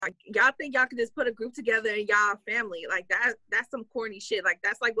Like, y'all think y'all can just put a group together and y'all family. Like, that's some corny shit. Like,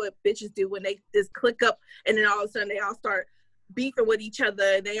 that's like what bitches do when they just click up and then all of a sudden they all start beefing with each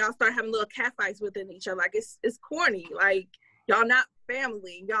other and they all start having little catfights within each other. Like, it's corny. Like, y'all not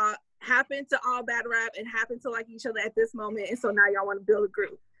family. Y'all happen to all battle rap and happen to like each other at this moment, and so now y'all want to build a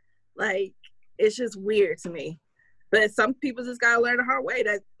group. Like, it's just weird to me. But some people just gotta learn the hard way.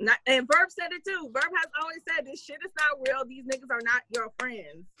 That not, and Verb said it too. Verb has always said this shit is not real. These niggas are not your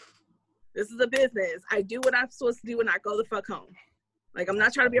friends. This is a business. I do what I'm supposed to do and I go the fuck home. Like, I'm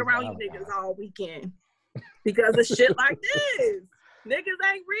not trying to be around you niggas all weekend because of shit like this.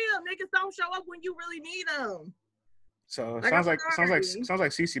 Niggas ain't real. Niggas don't show up when you really need them. So it sounds like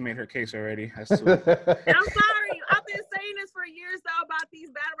Cece made her case already. And I'm sorry. I've been saying this for years though about these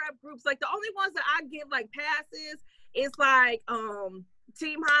battle rap groups. Like, the only ones that I give like passes is like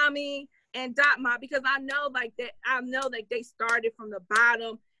Team Hami and Dot Mob, because I know like that they started from the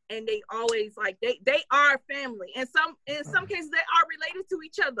bottom and they always like they are family. And in some cases they are related to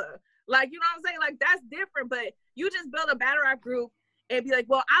each other. Like, you know what I'm saying? Like, that's different. But you just build a battle rap group and be like,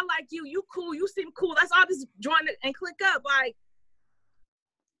 well, I like you, you cool, you seem cool. Let's all just join it and click up. Like,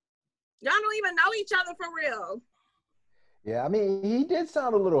 y'all don't even know each other for real. Yeah, I mean, he did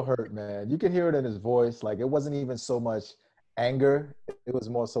sound a little hurt, man. You could hear it in his voice. Like, it wasn't even so much anger. It was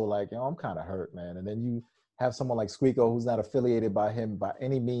more so like, I'm kind of hurt, man. And then you have someone like Squeako who's not affiliated by him by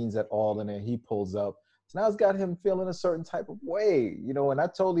any means at all, and then he pulls up. So now it's got him feeling a certain type of way, and I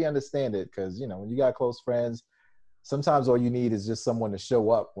totally understand it because, when you got close friends, sometimes all you need is just someone to show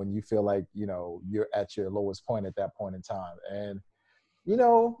up when you feel like, you're at your lowest point at that point in time. And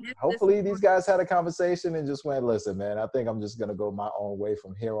hopefully these guys had a conversation and just went, listen, man, I think I'm just going to go my own way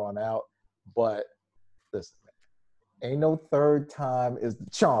from here on out. But listen, man, ain't no third time is the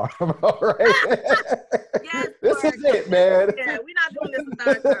charm, all right? Yes, this is it, man. Yeah, we're not doing this a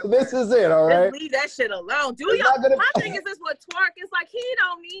third time. This is it, all right? Just leave that shit alone. My thing is this with Twork. It's like, he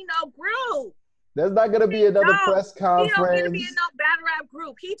don't need no group. There's not going to be another press conference. He don't need to be in no battle rap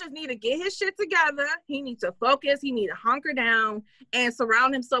group. He just need to get his shit together. He needs to focus. He need to hunker down and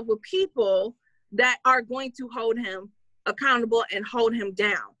surround himself with people that are going to hold him accountable and hold him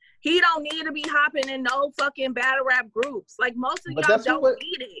down. He don't need to be hopping in no fucking battle rap groups. Like, most of y'all don't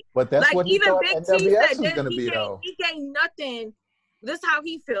need it. But that's like, what he even thought Big NWS T said was going to be, though. He gained nothing. This is how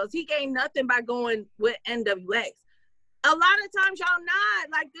he feels. He gained nothing by going with NWX. A lot of times y'all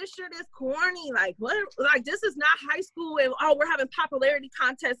not. Like, this shit is corny. Like, what? Like, this is not high school and, we're having popularity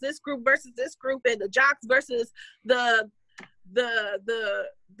contests, this group versus this group, and the jocks versus the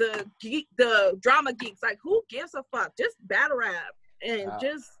drama geeks. Like, who gives a fuck? Just battle rap and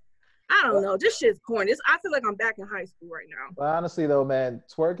just, I don't know. This shit's corny. I feel like I'm back in high school right now. Well, honestly, though, man,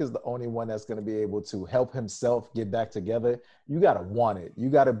 Twork is the only one that's going to be able to help himself get back together. You got to want it. You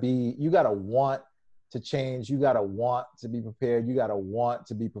got to want to change. You got to want to be prepared. You got to want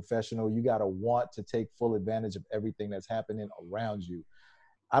to be professional. You got to want to take full advantage of everything that's happening around you.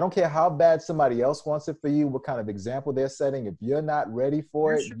 I don't care how bad somebody else wants it for you, what kind of example they're setting. If you're not ready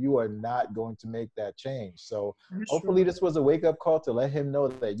for it, you are not going to make that change. So hopefully this was a wake-up call to let him know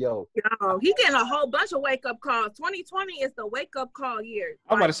that, he getting a whole bunch of wake-up calls. 2020 is the wake-up call year.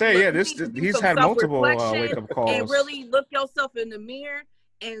 I'm about to say, he's had multiple wake-up calls. And really look yourself in the mirror.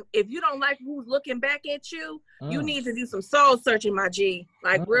 And if you don't like who's looking back at you, you need to do some soul searching, my G.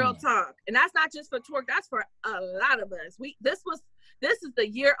 Like, real talk. And that's not just for Twork. That's for a lot of us. This is the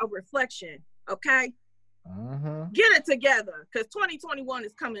year of reflection, okay? Get it together, because 2021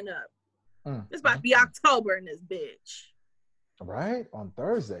 is coming up. It's about to be October in this bitch. Right? On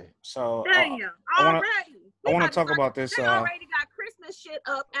Thursday. So, damn, I want to talk about this. They already got Christmas shit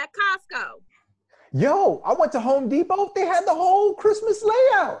up at Costco. Yo, I went to Home Depot. They had the whole Christmas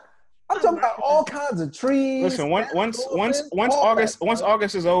layout. I'm talking about all kinds of trees. Listen, once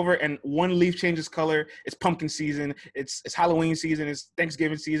August is over and one leaf changes color, it's pumpkin season, it's Halloween season, it's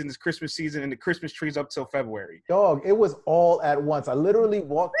Thanksgiving season, it's Christmas season, and the Christmas tree's up till February. Dog, it was all at once. I literally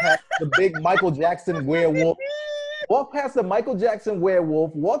walked past the big Michael Jackson werewolf, walked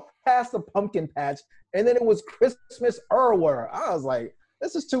past the pumpkin patch, and then it was Christmas everywhere. I was like,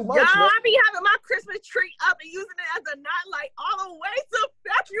 this is too much. Y'all, I be having my Christmas tree up and using it as a nightlight all the way to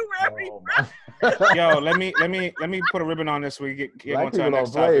February. Yo, let me put a ribbon on this so we get on to our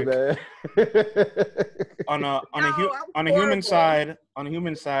next topic. On the human side,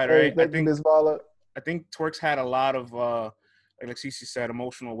 right? I think Twork's had a lot of like Cece said,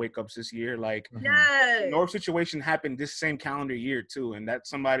 emotional wake-ups this year. Like, the North situation happened this same calendar year too, and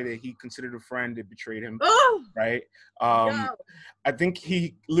that's somebody that he considered a friend that betrayed him, right? I think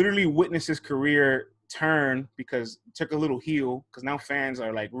he literally witnessed his career turn because it took a little heel because now fans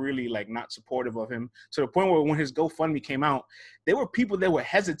are like really like not supportive of him to the point where when his GoFundMe came out, there were people that were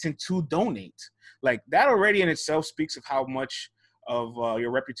hesitant to donate. Like that already in itself speaks of how much of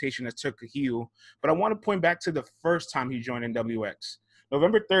your reputation has took a heel. But I want to point back to the first time he joined NWX.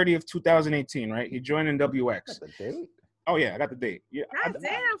 November 30th, 2018, right? He joined NWX. That's the date? Oh yeah, I got the date. Yeah. God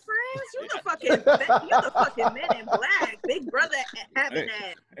damn, friends, you the fucking Men in Black, Big Brother having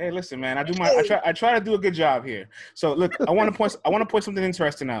that. Hey, listen, man, I try to do a good job here. So look, I want to point something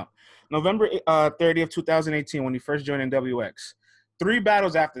interesting out. November 30th, 2018, when he first joined NWX. 3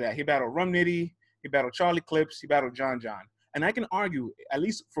 battles after that, he battled Rum Nitty, he battled Charlie Clips, he battled John John. And I can argue, at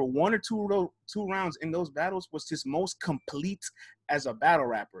least for 1 or 2 rounds in those battles, was his most complete as a battle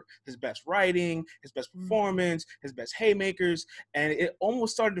rapper. His best writing, his best performance, his best haymakers. And it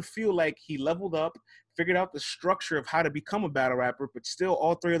almost started to feel like he leveled up, figured out the structure of how to become a battle rapper, but still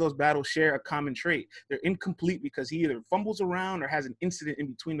all 3 of those battles share a common trait. They're incomplete because he either fumbles around or has an incident in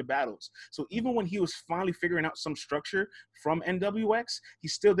between the battles. So even when he was finally figuring out some structure from NWX, he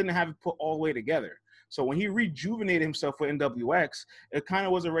still didn't have it put all the way together. So when he rejuvenated himself with NWX, it kind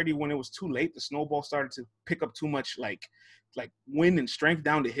of was already when it was too late. The snowball started to pick up too much like wind and strength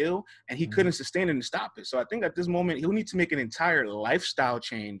down the hill, and he couldn't sustain it and stop it. So I think at this moment, he'll need to make an entire lifestyle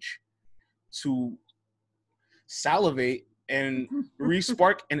change to salivate and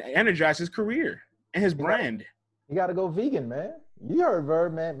re-spark and energize his career and his brand. You got to go vegan, man. You heard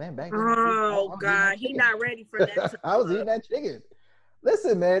Verb, man. Back oh, God. He's not ready for that. I was eating that chicken.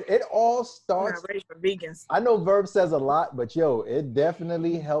 Listen, man, it all starts. I'm not ready for vegans. I know Verb says a lot, but yo, it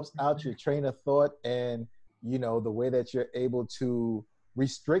definitely helps out your train of thought and, you know, the way that you're able to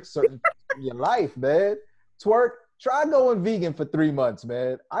restrict certain things in your life, man. Twerk, try going vegan for 3 months,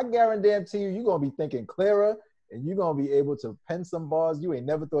 man. I guarantee you're going to be thinking clearer and you're going to be able to pen some bars you ain't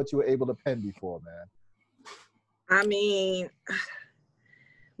never thought you were able to pen before, man. I mean,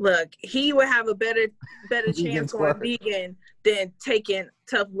 look, he would have a better chance going vegan than taking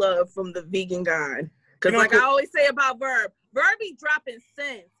tough love from the vegan god. Because like I always say about Verb be dropping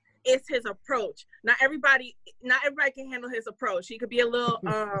sense. It's his approach. Not everybody can handle his approach. He could be a little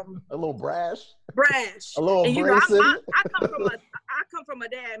a little brash. A little and, abrasive. I come from a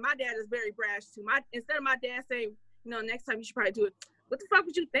dad. My dad is very brash too. Instead of my dad saying, you know, next time you should probably do it. What the fuck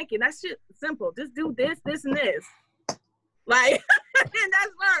was you thinking? That shit simple. Just do this, and this. Like, and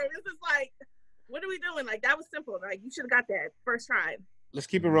that's Verb. It's just like, what are we doing? Like, that was simple. Like, you should have got that first try. Let's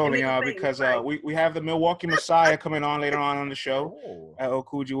keep it rolling, y'all, because we have the Milwaukee Messiah coming on later on the show.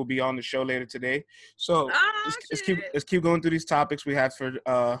 Okuji will be on the show later today. So let's keep going through these topics we have for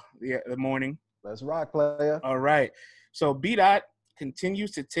the morning. Let's rock, player. All right. So B-Dot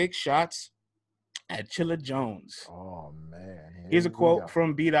continues to take shots at Chilla Jones. Oh, man. Here's a quote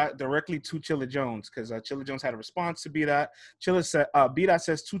from B-Dot directly to Chilla Jones, because Chilla Jones had a response to B-Dot. B-Dot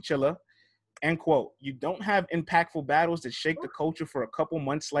says to Chilla, end quote, "You don't have impactful battles that shake the culture for a couple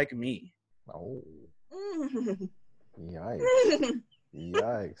months like me." Oh. Yikes.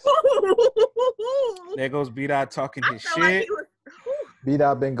 There goes B-Dot talking his shit.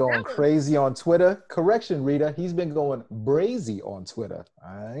 B-Dot been going crazy on Twitter. Correction, Rita. He's been going brazy on Twitter.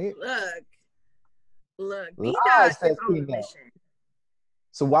 All right? Look. B-Dot is on a mission.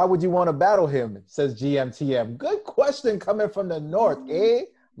 So why would you want to battle him, says GMTM. Good question coming from the north, eh?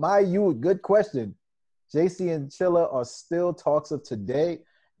 My youth, good question. JC and Chilla are still talks of today.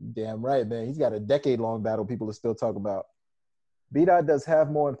 Damn right, man. He's got a decade-long battle people are still talking about. B-Dot does have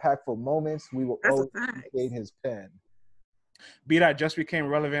more impactful moments. We will always appreciate his pen. B-Dot just became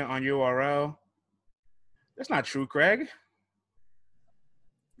relevant on URL. That's not true, Craig.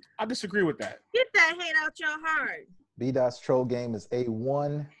 I disagree with that. Get that hate out your heart. B-Dot's troll game is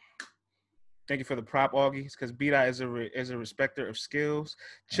A1. Thank you for the prop, Augie, because B-Dot is a respecter of skills.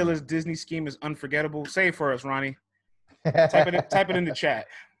 Chilla's Disney scheme is unforgettable. Say it for us, Ronnie. Type it in the chat.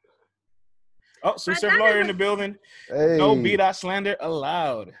 Oh, Sue-Surf Lawyer in the building. Hey. No B-Dot slander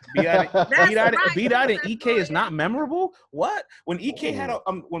allowed. B-Dot and EK is not memorable? What? When EK had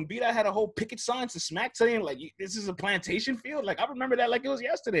when B-Dot had a whole picket sign to smack saying, like, this is a plantation field? Like, I remember that like it was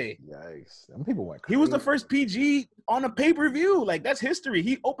yesterday. Yikes. Them people went crazy. He was the first PG on a pay-per-view. Like, that's history.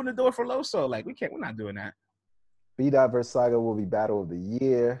 He opened the door for Loso. Like, we're not doing that. B-Dot versus Saga will be battle of the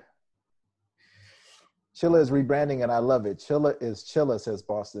year. Chilla is rebranding, and I love it. Chilla is Chilla, says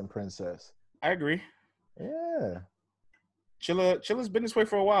Boston Princess. I agree. Yeah. Chilla's been this way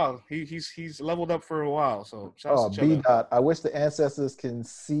for a while. He's leveled up for a while. So shout out to Chilla. B-Dot. I wish the ancestors can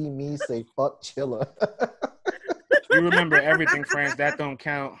see me say fuck Chilla. You remember everything, friends. That don't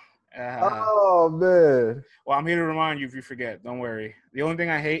count. Oh man. Well, I'm here to remind you if you forget. Don't worry. The only thing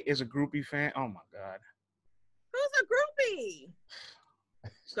I hate is a groupie fan. Oh my God. Who's a groupie?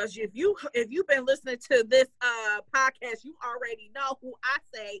 Because if you've been listening to this podcast, you already know who I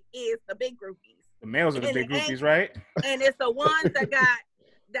say is the big groupies. The males are the big groupies, right? And it's the ones that got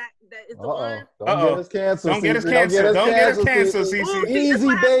that is the one. Don't get us canceled. Don't get us canceled. Don't get us canceled, CC.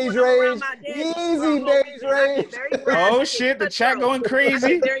 Easy beige range. Easy beige range. Oh shit! The chat going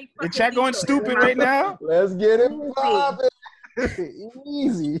crazy. The chat going stupid right now. Let's get it popping.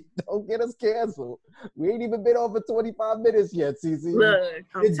 Easy. Don't get us canceled. We ain't even been on for 25 minutes yet, CC. Look,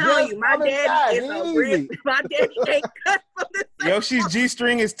 I'm telling you, my daddy is a rip. My daddy ain't cut from the same. Yoshi's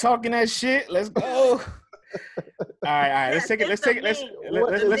G-string is talking that shit. Let's go. All right. Let's take it. Let's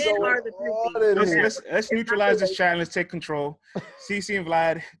neutralize this chat and let's take control. CC and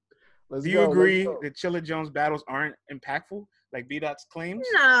Vlad, do you agree that Chilla Jones battles aren't impactful, like B-Dot's claims?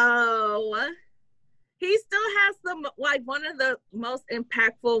 No. He still has one of the most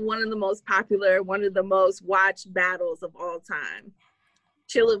impactful, one of the most popular, one of the most watched battles of all time.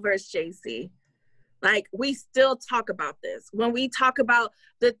 Chilla versus JC. Like, we still talk about this. When we talk about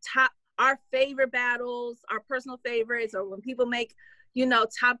our favorite battles, our personal favorites, or when people make,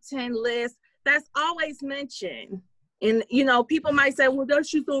 top 10 lists, that's always mentioned. And, people might say, well, that's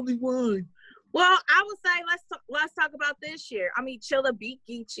just only one. Well, I would say, let's talk about this year. I mean, Chilla beat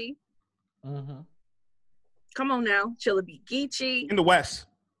Geechee. Mm-hmm. Come on now. Chilla beat Geechee. In the West.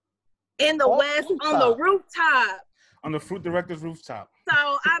 On the rooftop. On the Fruit Director's rooftop.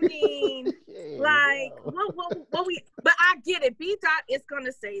 So, I mean, but I get it. B-Dot is going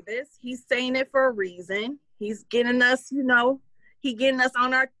to say this. He's saying it for a reason. He's getting us, getting us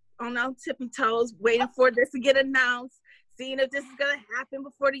on our tippy toes, waiting for this to get announced, seeing if this is going to happen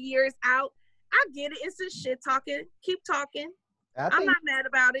before the year is out. I get it. It's just shit talking. Keep talking. I'm not mad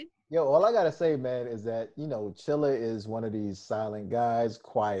about it. Yo, all I got to say, man, is that, Chilla is one of these silent guys,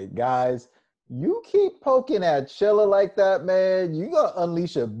 quiet guys. You keep poking at Chilla like that, man, you gonna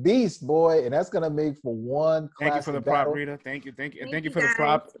unleash a beast, boy, and that's gonna make for one classic Thank you for the prop, Rita. Thank you. And thank you for the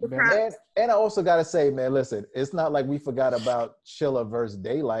prop. And I also gotta say, man, listen, it's not like we forgot about Chilla versus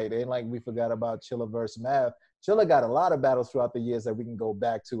Daylight. It ain't like we forgot about Chilla versus Math. Chilla got a lot of battles throughout the years that we can go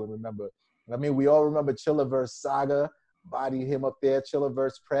back to and remember. I mean, we all remember Chilla versus Saga, bodied him up there. Chilla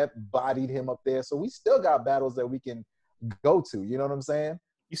versus Prep, bodied him up there. So we still got battles that we can go to. You know what I'm saying?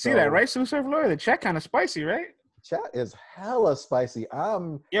 You see that, right, Sue Surf Lawyer? The chat kind of spicy, right? Chat is hella spicy.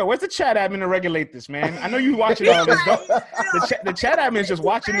 Yo, where's the chat admin to regulate this, man? I know you watching all this. The chat admin is just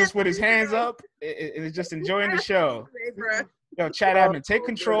watching this with his hands up. It's just enjoying the show. Yo, chat admin, take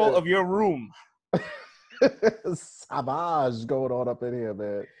control of your room. Savage going on up in here,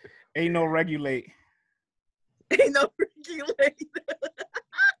 man. Ain't no regulate. Ain't no regulate.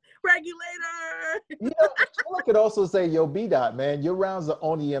 Regulator. I could also say, yo, B-Dot, man, your rounds are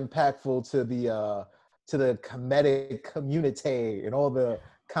only impactful to the comedic community and all the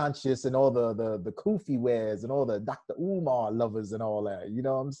conscious and all the Kufi wares and all the Dr. Umar lovers and all that. You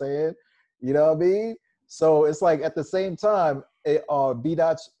know what I'm saying? You know what I mean? So it's like at the same time,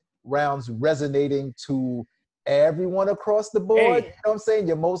 B-Dot's rounds resonating to everyone across the board. Hey. You know what I'm saying?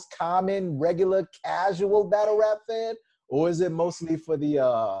 Your most common, regular, casual battle rap fan. Or is it mostly for the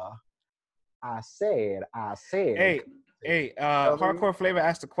I said? Hey, Hardcore Flavor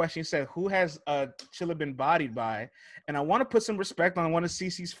asked a question. He said, who has Chilla been bodied by? And I want to put some respect on one of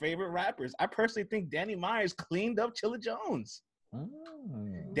CC's favorite rappers. I personally think Danny Myers cleaned up Chilla Jones.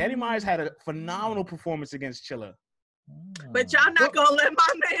 Danny Myers had a phenomenal performance against Chilla. But y'all not gonna let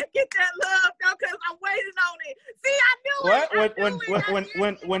my man get that love though, cause I'm waiting on it. See, I knew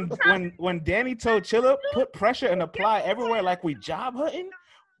it. When Danny told Chilla put pressure and apply everywhere like we job hunting.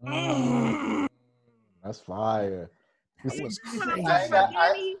 That's fire. Danny, we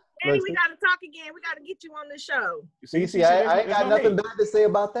gotta talk again. We gotta get you on the show. See, I ain't got nothing bad to say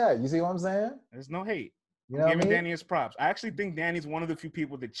about that. You see what I'm saying? There's no hate. You know, giving Danny his props. I actually think Danny's one of the few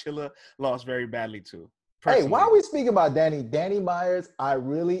people that Chilla lost very badly to. Personally. Hey, while we speaking about Danny Myers, I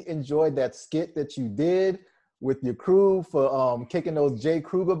really enjoyed that skit that you did with your crew for kicking those Jay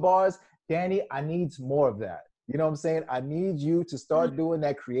Kruger bars. Danny, I need more of that. You know what I'm saying? I need you to start doing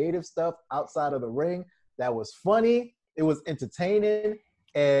that creative stuff outside of the ring. That was funny. It was entertaining.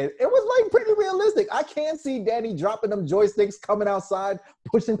 And it was like pretty realistic. I can't see Danny dropping them joysticks, coming outside,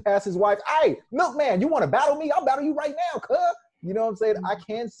 pushing past his wife. Hey, Milkman, you want to battle me? I'll battle you right now, cuz. You know what I'm saying? I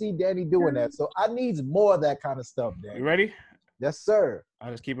can't see Danny doing that. So I need more of that kind of stuff, Danny. You ready? Yes, sir.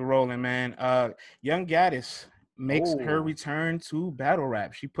 I'll just keep it rolling, man. Young Gaddis, makes her return to battle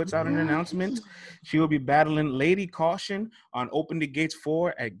rap. She puts out an announcement. She will be battling Lady Caution on Open the Gates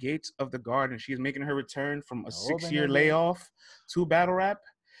 4 at Gates of the Garden. She is making her return from a 6-year layoff to battle rap.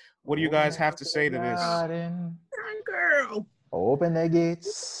 What do you guys have to say to this? Girl. Open the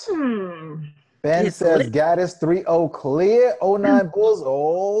gates. Ben says Gaddis 3-0 clear. 09 Bulls.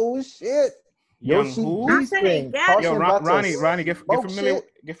 Oh shit. Yoshi D-String. Yo, Ronnie, get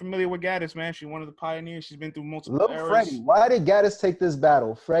familiar with Gaddis, man. She's one of the pioneers. She's been through multiple eras. Freddie, why did Gaddis take this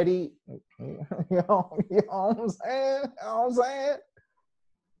battle? Freddie, you know what I'm saying? You know what I'm saying?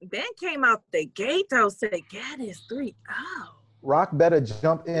 Ben came out the gate, though, said Gaddis 3-0. Rock better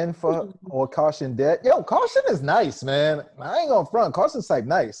jump in for or Caution dead. Yo, Caution is nice, man. I ain't gonna front. Caution's like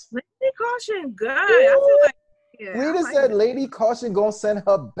nice. Lady Caution, good. I feel like we just said Lady Caution gonna send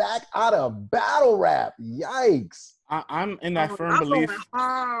her back out of battle rap. Yikes. I'm in that firm belief.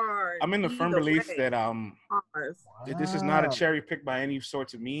 I'm in the firm belief that this is not a cherry pick by any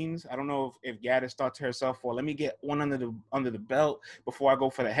sorts of means. I don't know if Gaddis thought to herself, well, let me get one under the belt before I go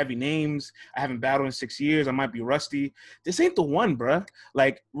for the heavy names. I haven't battled in 6 years. I might be rusty. This ain't the one, bruh.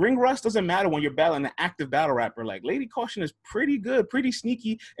 Like, ring rust doesn't matter when you're battling an active battle rapper. Like, Lady Caution is pretty good, pretty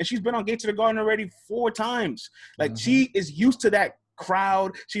sneaky, and she's been on Gates of the Garden already 4 times. Like, she is used to that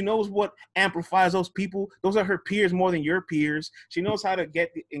crowd. She knows what amplifies those people. Those are her peers more than your peers. She knows how to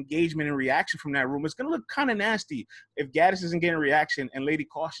get the engagement and reaction from that room. It's going to look kind of nasty if Gaddis isn't getting reaction and Lady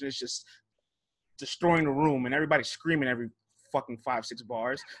Caution is just destroying the room and everybody screaming every fucking 5-6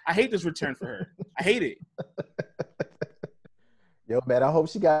 bars. I hate this return for her. I hate it. Yo, man, I hope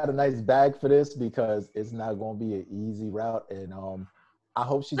she got a nice bag for this because it's not going to be an easy route. And I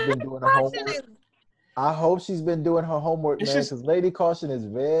hope she's been doing her homework. I hope she's been doing her homework, man, because Lady Caution is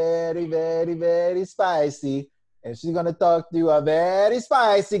very, very, very spicy. And she's going to talk to you a very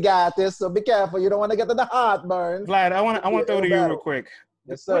spicy Gaddis, so be careful. You don't want to get to the heartburn. Vlad, I want to throw to you real quick.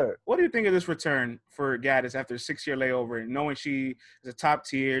 Yes, sir. What do you think of this return for Gaddis after a 6-year layover, knowing she is a top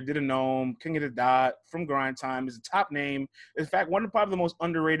tier, did a gnome, King of the Dot, from Grind Time, is a top name. In fact, one of probably the most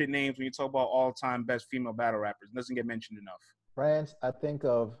underrated names when you talk about all-time best female battle rappers. It doesn't get mentioned enough. France, I think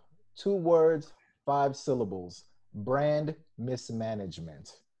of 2 words, 5 syllables: brand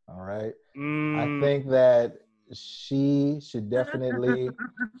mismanagement. All right. I think that she should definitely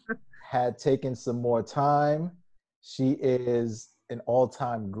had taken some more time. She is an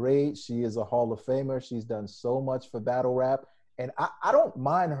all-time great. She is a Hall of Famer. She's done so much for battle rap. And I don't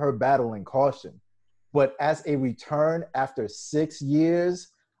mind her battling Caution. But as a return after 6 years,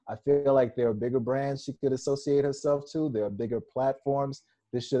 I feel like there are bigger brands she could associate herself to. There are bigger platforms.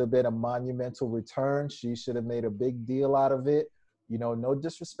 This should have been a monumental return. She should have made a big deal out of it. You know, no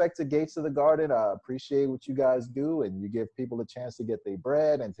disrespect to Gates of the Garden. I appreciate what you guys do, and you give people a chance to get their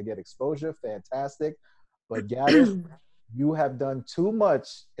bread and to get exposure. Fantastic. But Gaddis, you have done too much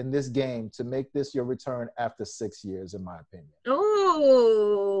in this game to make this your return after 6 years, in my opinion.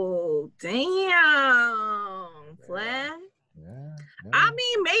 Oh, damn, Flag. Yeah. I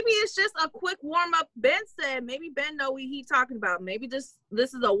mean, maybe it's just a quick warm up. Ben said maybe Ben know what he's talking about. Maybe this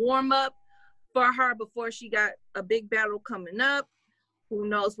is a warm up for her before she got a big battle coming up. Who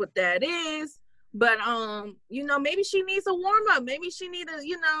knows what that is? But you know, maybe she needs a warm up. Maybe she need to,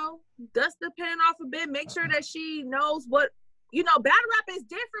 you know, dust the pen off a bit. Make sure that she knows what, you know, battle rap is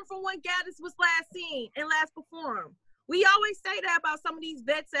different from when Gaddis was last seen and last performed. We always say that about some of these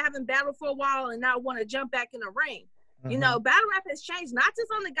vets that haven't battled for a while and now want to jump back in the ring. You know, battle rap has changed, not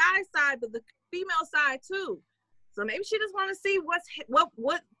just on the guy's side, but the female side too. So maybe she just want to see what's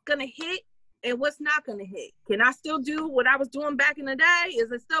gonna hit and what's not gonna hit. Can I still do what I was doing back in the day?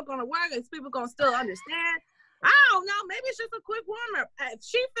 Is it still gonna work? Is people gonna still understand? I don't know. Maybe it's just a quick warm up. If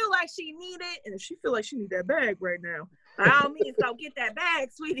she feel like she need it, and if she feel like she need that bag right now, by all means, go get that bag,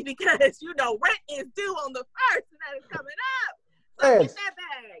 sweetie, because you know rent is due on the 1st, and that is coming up. France, that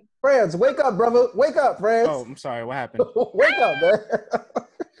bag. France, wake up, brother. Wake up, France. Oh, I'm sorry. What happened? Wake up, man.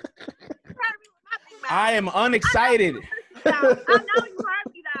 I am unexcited. I know you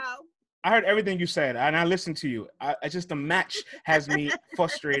heard me, though. I heard everything you said, and I listened to you. I just the match has me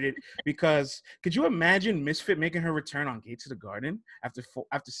frustrated because could you imagine Misfit making her return on Gates of the Garden after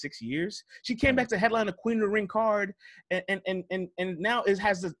 6 years? She came back to headline the Queen of the Ring card, and now it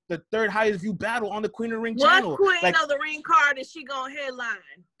has the 3rd highest view battle on the Queen of the Ring channel. What Queen of the Ring card is she gonna headline?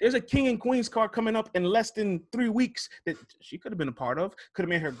 There's a King and Queens card coming up in less than 3 weeks that she could have been a part of. Could have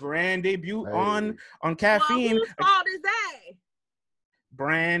made her grand debut on Caffeine. Well, whose fault is that?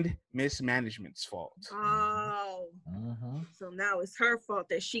 brand mismanagement's fault. Oh. So now it's her fault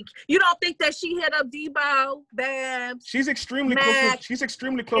that you don't think that she hit up Debo, Babs? She's extremely close. She's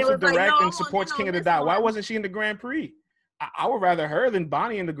extremely close with Direct and supports King of the Dot. Why wasn't she in the Grand Prix? I would rather her than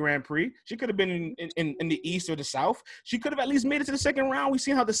Bonnie in the Grand Prix. She could have been in the East or the South. She could have at least made it to the second round. We've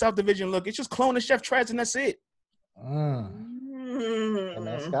seen how the South Division look. It's just cloning Chef Trez and that's it. And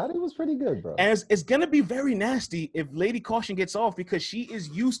man, Scotty was pretty good, bro. And it's gonna be very nasty if Lady Caution gets off because she is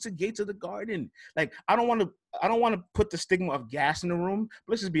used to Gates of the Garden. Like I don't want to put the stigma of gas in the room,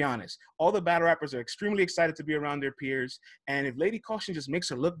 but let's just be honest. All the battle rappers are extremely excited to be around their peers, and if Lady Caution just makes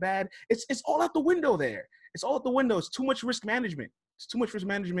her look bad, it's all out the window there. It's all out the window. It's too much risk management. It's too much risk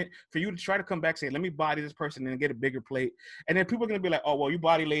management for you to try to come back, say, let me body this person and get a bigger plate. And then people are going to be like, oh, well, you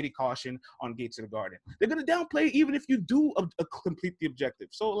body Lady Caution on Gates of the Garden. They're going to downplay even if you do complete the objective.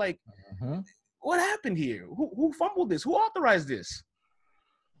 So, like, what happened here? Who fumbled this? Who authorized this?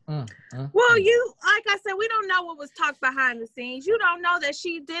 Well, like I said, we don't know what was talked behind the scenes. You don't know that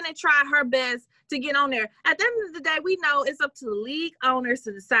she didn't try her best to get on there. At the end of the day, we know it's up to the league owners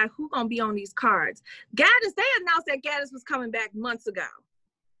to decide who's going to be on these cards. Gaddis, they announced that Gaddis was coming back months ago.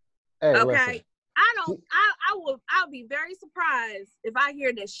 Hey, okay. I'll be very surprised if I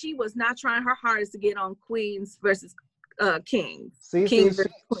hear that she was not trying her hardest to get on Queens versus Kings. She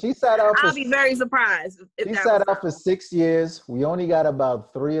sat out. I'll be very surprised. She sat out for 6 years. We only got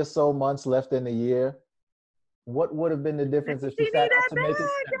about 3 or so months left in the year. What would have been the difference if she sat out to make it?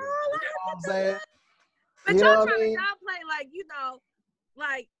 You know what I'm saying? But y'all trying to downplay,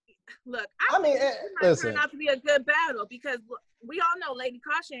 look. Listen, not to be a good battle because we all know Lady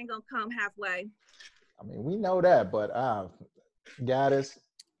Caution ain't gonna come halfway. I mean, we know that, but Gaddis,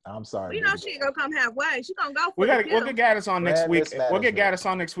 I'm sorry. We know she ain't gonna come halfway. She gonna go for We'll get Gaddis on next week. We'll get Gaddis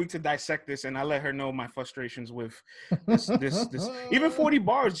on next week to dissect this, and I'll let her know my frustrations with this. Even 40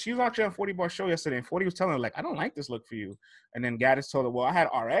 Bars. She was actually on 40 Bar show yesterday, and 40 was telling her, like, I don't like this look for you. And then Gaddis told her, well, I had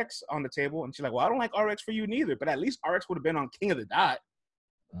RX on the table, and she's like, well, I don't like RX for you neither, but at least RX would have been on King of the Dot.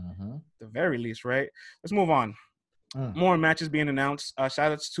 At the very least, right? Let's move on. More matches being announced.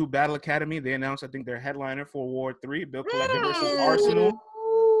 Shout outs to Battle Academy. They announced, I think, their headliner for War 3, Bill Collector versus Arsenal.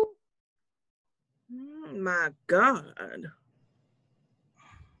 My God.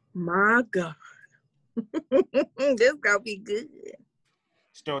 This gonna be good.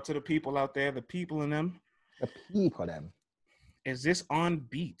 Start to the people out there, the people in them. Is this on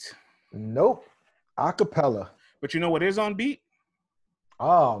beat? Nope. Acapella. But you know what is on beat?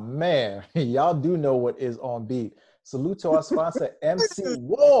 Oh, man. Y'all do know what is on beat. Salute to our sponsor, MC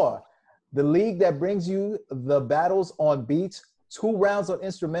War, the league that brings you the battles on beats, 2 rounds on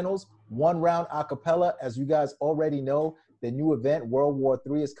instrumentals, 1 round a cappella. As you guys already know, the new event, World War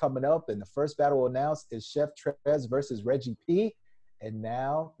III, is coming up, and the first battle announced is Chef Trez versus Reggie P. And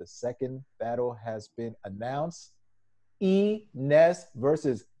now the second battle has been announced, E-Ness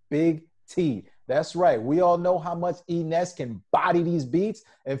versus Big T. That's right. We all know how much E-Ness can body these beats.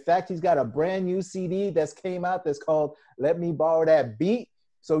 In fact, he's got a brand new CD that's came out that's called Let Me Borrow That Beat.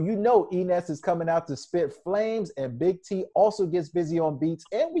 So you know E-Ness is coming out to spit flames, and Big T also gets busy on beats,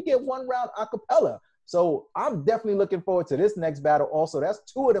 and we get 1 round a cappella. So I'm definitely looking forward to this next battle also. That's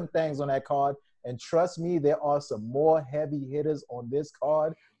 2 of them things on that card. And trust me, there are some more heavy hitters on this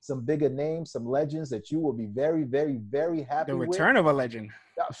card, some bigger names, some legends that you will be very, very, very happy with. The return of a legend.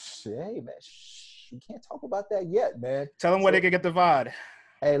 Hey, man, you can't talk about that yet, man. Tell them where they can get the VOD.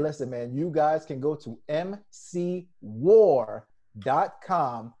 Hey, listen, man, you guys can go to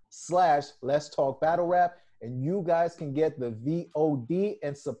mcwar.com/Let's Talk Battle Rap, and you guys can get the VOD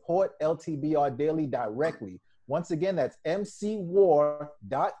and support LTBR Daily directly. Once again, that's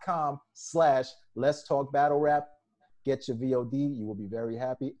mcwar.com/Let's Talk Battle Rap. Get your VOD. You will be very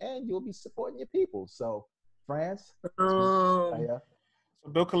happy, and you'll be supporting your people. So, France. So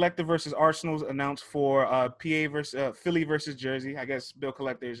Bill Collector versus Arsenal's announced for PA versus Philly versus Jersey. I guess Bill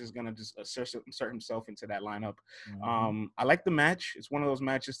Collector is just gonna just insert himself into that lineup. I like the match. It's one of those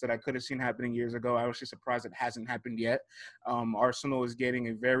matches that I could have seen happening years ago. I was just surprised it hasn't happened yet. Arsenal is getting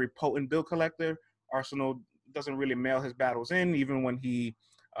a very potent Bill Collector. Arsenal doesn't really mail his battles in, even when he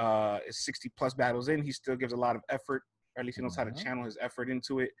is 60+ battles in. He still gives a lot of effort, or at least he knows how to channel his effort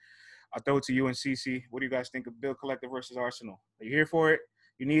into it. I'll throw it to you and CC. What do you guys think of Bill Collector versus Arsenal? Are you here for it?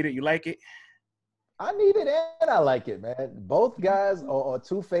 You need it? You like it? I need it and I like it, man. Both guys are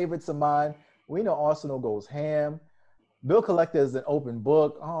 2 favorites of mine. We know Arsenal goes ham. Bill Collector is an open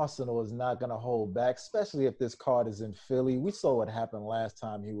book. Arsenal is not going to hold back, especially if this card is in Philly. We saw what happened last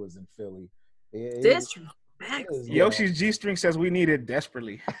time he was in Philly. Yoshi's G-string says we need it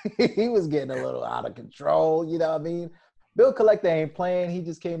desperately. He was getting a little out of control, you know what I mean? Bill Collector ain't playing. He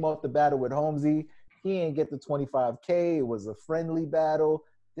just came off the battle with Holmesy. He ain't get the 25K. It was a friendly battle.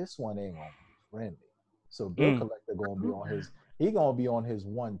 This one ain't gonna be friendly. So Bill Collector gonna be on his. He gonna be on his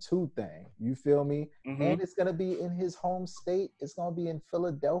 1-2 thing. You feel me? And it's gonna be in his home state. It's gonna be in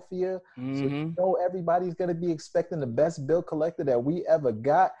Philadelphia. So you know everybody's gonna be expecting the best Bill Collector that we ever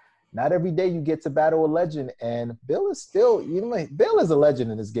got. Not every day you get to battle a legend, and Bill is still, Bill is a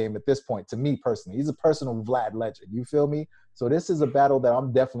legend in this game at this point. To me personally, he's a personal Vlad legend. You feel me? So this is a battle that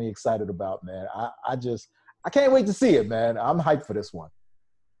I'm definitely excited about, man. I can't wait to see it, man. I'm hyped for this one.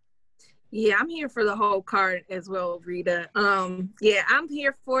 Yeah, I'm here for the whole card as well, Rita. Yeah, I'm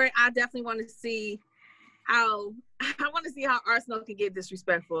here for it. I definitely want to see how Arsenal can get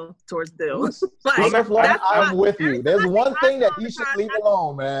disrespectful towards Bill. I'm with you. There's one thing that he should leave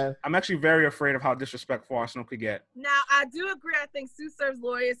alone, man. I'm actually very afraid of how disrespectful Arsenal could get. Now, I do agree. I think Sue Surf's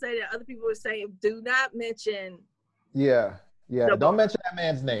lawyer said that other people were saying, do not mention. Yeah. Don't mention that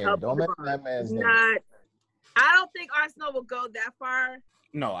man's name. Don't mention that man's name. I don't think Arsenal will go that far.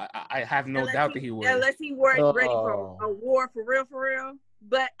 No, I have no doubt that he would. Unless he weren't ready for a war for real.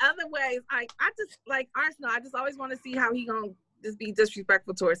 But otherwise, I just like Arsenal. I just always want to see how he gonna just be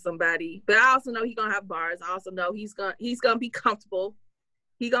disrespectful towards somebody. But I also know he's gonna have bars. I also know he's gonna be comfortable.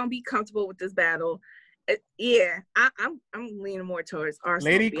 He's gonna be comfortable with this battle. I'm leaning more towards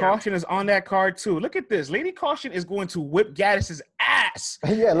Arsenal. Lady Caution is on that card too. Look at this. Lady Caution is going to whip Gaddis's ass.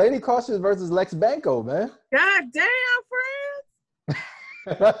 Yeah, Lady Caution versus Lex Banco, man. God damn, friends.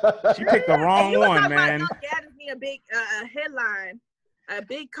 She picked the wrong one, man. Gaddis need a big headline. A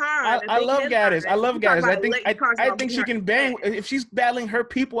big card. I love Gaddis. I think she can bang. If she's battling her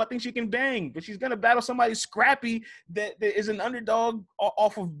people, I think she can bang. But she's gonna battle somebody scrappy that is an underdog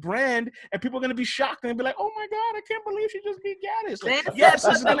off of brand, and people are gonna be shocked and be like, "Oh my god, I can't believe she just beat Gaddis." Like, yes,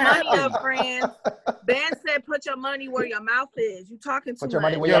 put the money up, friends. Ben said, "Put your money where your mouth is." You talking too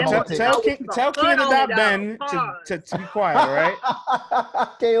much. Tell King Ben to be quiet, all right?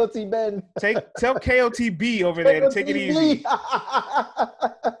 KOT Ben. Tell KOTB over there to take it easy.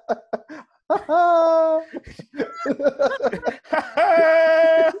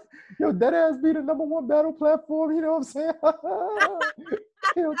 Yo, that ass be the #1 battle platform, you know what I'm saying?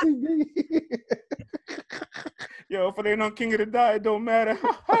 KOTB. Yo, if it ain't on King of the Die, it don't matter.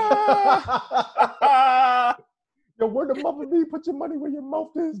 Yo, word the mother B, put your money where your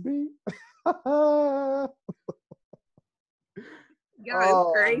mouth is, B.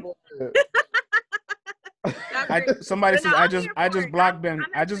 God, great. Somebody says I just blocked Ben.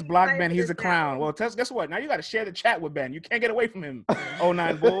 I just blocked Ben. He's a clown. Well, guess what? Now you got to share the chat with Ben. You can't get away from him.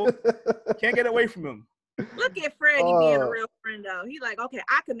 09 Bull. Can't get away from him. Look at Freddie being a real friend though. He's like, okay,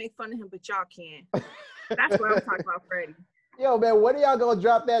 I can make fun of him, but y'all can't. That's what I'm talking about, Freddie. Yo, man, when are y'all gonna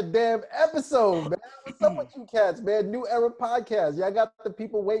drop that damn episode, man? What's up with you cats, man? New Era podcast. Y'all got the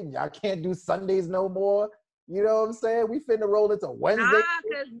people waiting. Y'all can't do Sundays no more. You know what I'm saying? We finna roll into Wednesday.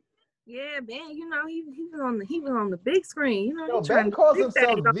 Yeah, Ben, you know, he was on the big screen. You know, yo, Ben calls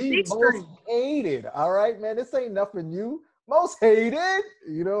himself the most hated. All right, man. This ain't nothing new. Most hated.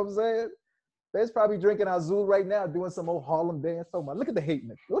 You know what I'm saying? Ben's probably drinking Azul right now, doing some old Harlem dance. Oh my, look at the hate,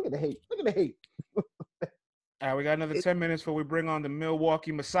 man. Look at the hate. Look at the hate. All right, we got another 10 minutes before we bring on the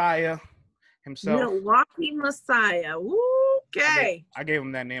Milwaukee Messiah himself. Milwaukee Messiah. Okay. I gave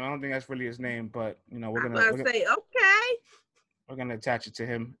him that name. I don't think that's really his name, but you know, we're gonna say okay. We're gonna attach it to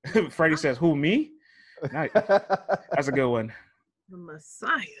him. Freddie says, "Who, me?" Nice. That's a good one. The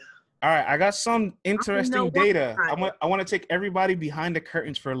Messiah. All right, I got some interesting data. I want to take everybody behind the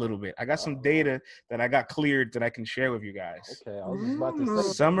curtains for a little bit. I got some data that I got cleared that I can share with you guys. Okay, I was just about to say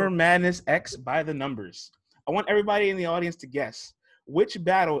Summer Madness X by the numbers. I want everybody in the audience to guess which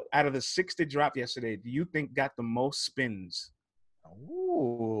battle out of the 6 that dropped yesterday do you think got the most spins?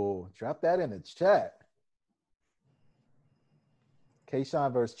 Ooh, drop that in the chat.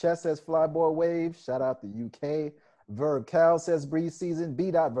 K-Shine versus Chess says Flyboy Wave. Shout out to UK. Verb Cal says Breeze Season.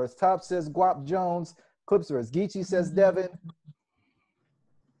 B-Dot versus Top says Guap Jones. Clips versus Geechee says Devin.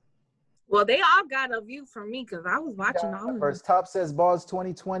 Well, they all got a view from me because I was watching all of them. Versus Top says Bars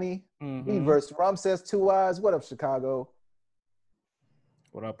 2020. E versus Rum says Two Eyes. What up, Chicago?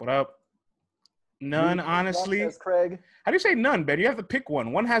 What up, what up? None, honestly. Says Craig. How do you say none, Ben? You have to pick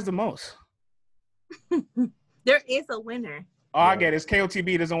one. One has the most. There is a winner. Oh, I get it. It's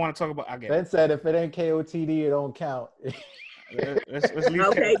KOTB doesn't want to talk about. I get it. Ben said if it ain't KOTD, it don't count. let's leave.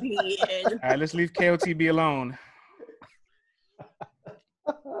 Okay, all right, let's leave KOTB alone.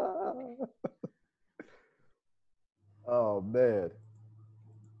 Oh man.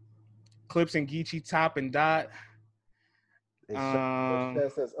 Clips and Geechee, Top and Dot.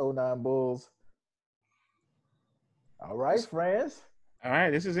 That says 09 Bulls. All right, friends. All right,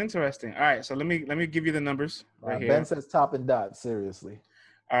 this is interesting. All right, so let me give you the numbers right here. Ben says Top and Dot. Seriously.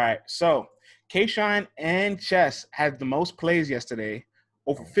 All right, so K-Shine and Chess had the most plays yesterday,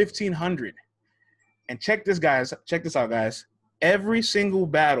 over 1,500. And check this out, guys. Every single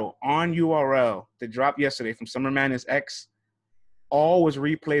battle on URL that dropped yesterday from Summer Madness X, all was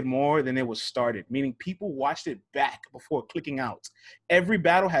replayed more than it was started, meaning people watched it back before clicking out. Every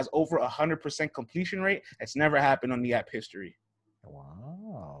battle has over 100% completion rate. That's never happened on the app history.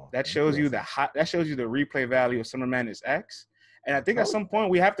 Wow. That shows you the replay value of Summer Madness X. And I think at some point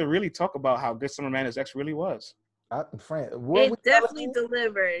we have to really talk about how good Summer Madness X really was. It definitely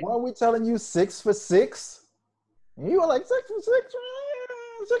delivered. Why are we telling you 6 for 6? And you were like 6 for 6?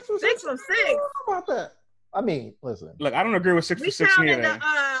 6 for 6? 6 from 6. How about that? I mean, listen. Look, I don't agree with 6 for 6 neither. We counted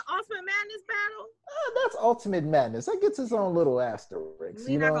the Ultimate Madness battle. That's Ultimate Madness. That gets its own little asterisk.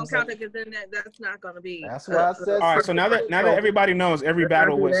 We're not gonna count it because then that's not gonna be. That's what I said. All right, so now that everybody knows, every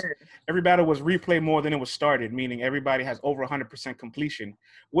battle was replayed more than it was started, meaning everybody has over 100% completion.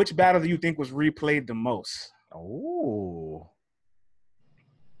 Which battle do you think was replayed the most? Oh,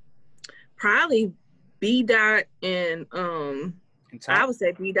 probably B Dot and I would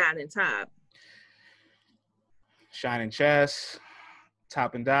say B Dot and Top. Shine and Chess,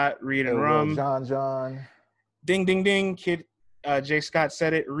 Top and Dot, Reed and Rum. John. Ding, ding, ding. Kid Jay Scott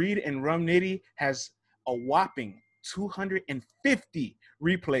said it. Reed and Rum Nitty has a whopping 250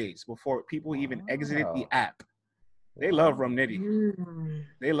 replays before people even exited the app. They love Rum Nitty.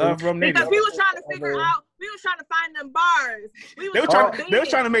 They love Rum Nitty. Because we was trying to figure out, we was trying to find them bars. They was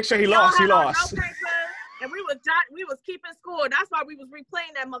trying to make sure he lost. He lost. And we was keeping score. That's why we was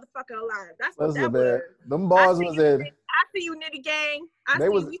replaying that motherfucker alive. That's what that was. Them bars was in. I see you, Nitty gang.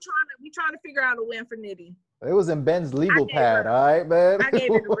 We trying to figure out a win for Nitty. It was in Ben's legal pad, all right, man. I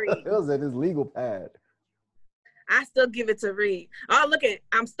gave it to Reed. It was in his legal pad. I still give it to Reed. Oh, look at!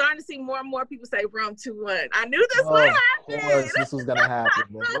 I'm starting to see more and more people say Rum 2-1. I knew this would happen. Of course, this was gonna happen.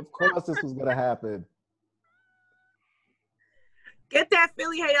 Man. Of course, this was gonna happen. Get that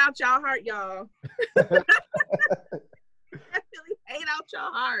Philly hate out y'all heart, y'all. That Philly hate out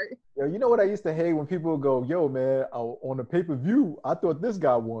y'all heart. Yo, you know what I used to hate when people would go, yo, man, on the pay-per-view, I thought this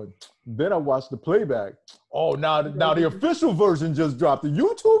guy won. Then I watched the playback. Oh, now the official version just dropped. The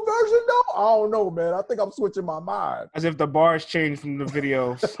YouTube version, though? I don't know, man. I think I'm switching my mind. As if the bars changed from the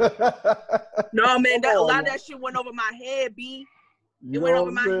videos. No, man, a lot of that shit went over my head, B. It went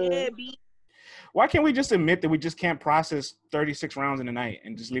over my head, B. Why can't we just admit that we just can't process 36 rounds in a night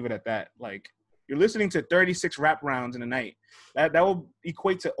and just leave it at that? Like, you're listening to 36 rap rounds in a night. That will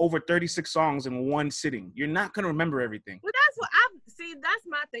equate to over 36 songs in one sitting. You're not going to remember everything. Well, that's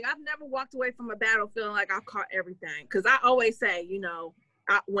my thing. I've never walked away from a battle feeling like I've caught everything. Because I always say,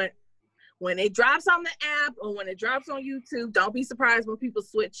 when it drops on the app or when it drops on YouTube, don't be surprised when people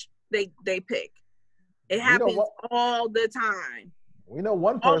switch, they pick. It happens all the time. We know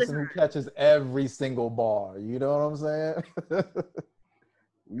one person who catches every single bar. You know what I'm saying?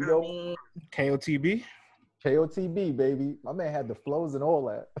 KOTB? KOTB, baby. My man had the flows and all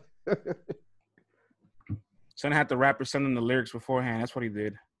that. Son had the rapper send him the lyrics beforehand. That's what he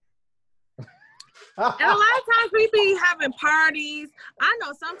did. And a lot of times we be having parties. I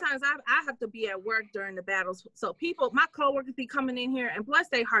know sometimes I have to be at work during the battles. So my coworkers be coming in here and bless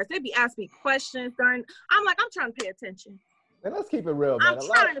their hearts. They be asking me questions I'm trying to pay attention. And let's keep it real, man. I'm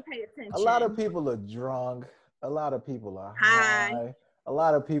trying to pay attention. A lot of people are drunk. A lot of people are high. A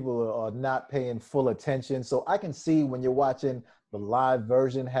lot of people are not paying full attention. So I can see when you're watching the live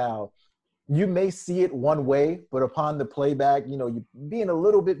version how you may see it one way, but upon the playback, you're being a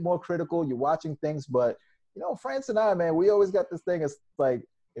little bit more critical. You're watching things, but, France and I, man, we always got this thing. It's like,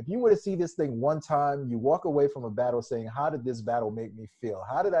 if you were to see this thing one time, you walk away from a battle saying, how did this battle make me feel?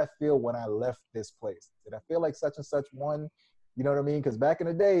 How did I feel when I left this place? Did I feel like such and such won? You know what I mean? Because back in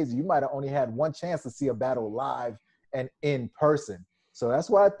the days, you might have only had one chance to see a battle live and in person. So that's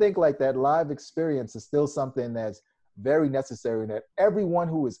why I think like that live experience is still something that's very necessary, and that everyone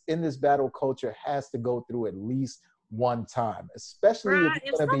who is in this battle culture has to go through at least one time, especially if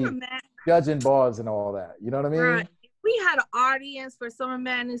you're going to be judging bars and all that. You know what I mean? Right. If we had an audience for Summer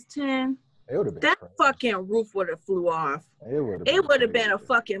Madness 10, that crazy. Fucking roof would have flew off. It would have been a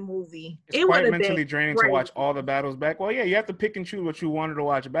fucking movie. It would have been mentally draining to watch all the battles back. Well, yeah, you have to pick and choose what you wanted to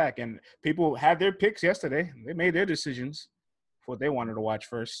watch back, and people had their picks yesterday. They made their decisions for what they wanted to watch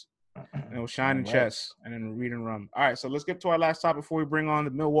first. And it was Shine and Chess, and then Reed and Rum. All right, so let's get to our last topic before we bring on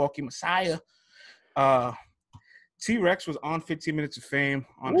the Milwaukee Messiah. T-Rex was on 15 Minutes of Fame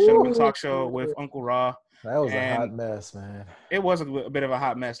on the Gentleman Talk Show with Uncle Ra. That was a hot mess, man. It was a bit of a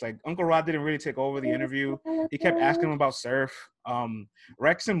hot mess. Like, Uncle Rod didn't really take over the interview. He kept asking him about surf.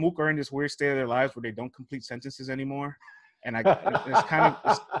 Rex and Mook are in this weird state of their lives where they don't complete sentences anymore. And it's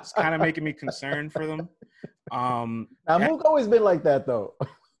kind of making me concerned for them. Now, Mook always been like that, though.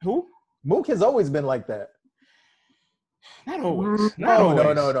 Who? Mook has always been like that. Not always. Not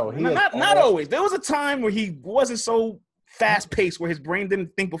always. No. Not always. There was a time where he wasn't so fast-paced, where his brain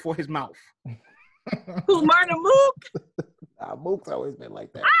didn't think before his mouth. Who's Murder Mook? Nah, Mook's always been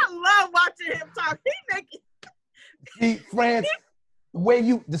like that. I love watching him talk. He making. See, France, the way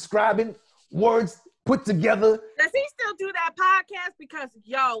you describing words put together. Does he still do that podcast? Because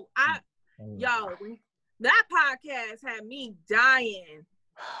that podcast had me dying.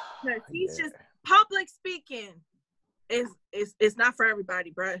 Because he's just public speaking. It's not for everybody,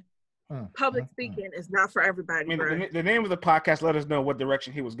 bro. Public speaking is not for everybody. I mean, the name of the podcast let us know what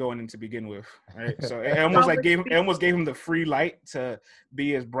direction he was going in to begin with, right? So it almost gave him the free light to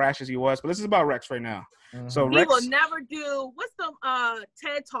be as brash as he was. But this is about Rex right now. Mm-hmm. So he will never do what's the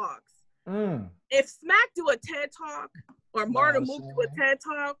TED Talks. If Smack do a TED Talk or Marta Mook do a TED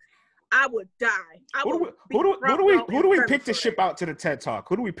Talk, I would die. Who do we pick to ship out to the TED Talk?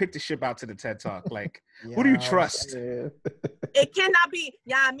 Who do we pick to ship out to the TED Talk? Like, who do you trust? It cannot be,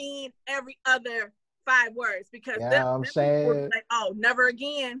 I mean, every other 5 words because I'm saying, like, oh, never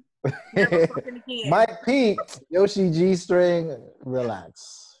again. Never fucking again. Mike P, Yoshi G String,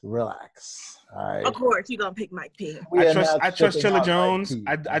 relax. All right. Of course, you're gonna pick Mike P. I trust Chilla Jones.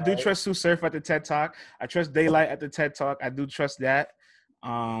 I do trust Sue Surf at the TED Talk. I trust Daylight at the TED Talk. I do trust that.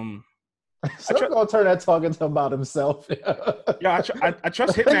 So gonna turn that talk into about himself. Yeah, I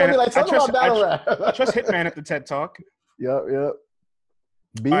trust Hitman. I trust Hitman at the TED Talk. Yep.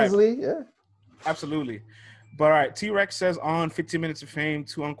 Beasley, yeah. Absolutely. But all right, T-Rex says on 15 Minutes of Fame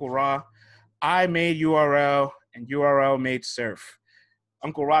to Uncle Ra, I made URL and URL made Surf.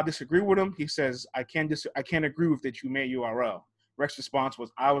 Uncle Ra disagreed with him. He says, I can't agree with that you made URL. Rex's response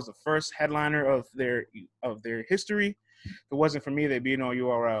was, I was the first headliner of their history. If it wasn't for me, there'd be no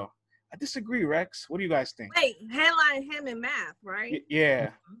URL. I disagree, Rex. What do you guys think? Wait, headline him and Math, right?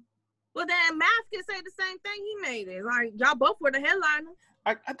 Yeah. Well, then Math can say the same thing. He made it. Like, y'all both were the headliners.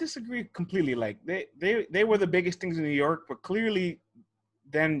 I disagree completely. Like, they were the biggest things in New York, but clearly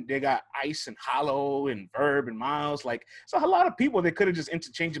then they got Ice and Hollow and Verb and Miles. Like, so a lot of people that could have just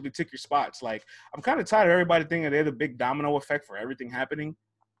interchangeably took your spots. Like, I'm kind of tired of everybody thinking they're the big domino effect for everything happening.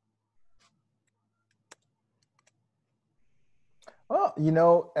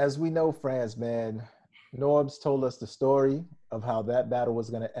 Well, as we know, France, man, Norbs told us the story of how that battle was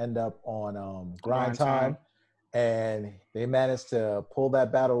going to end up on Grind Time. And they managed to pull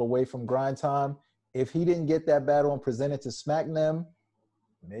that battle away from Grind Time. If he didn't get that battle and present it to SmackDown,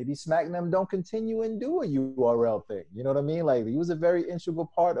 maybe SmackDown don't continue and do a URL thing. You know what I mean? Like, he was a very integral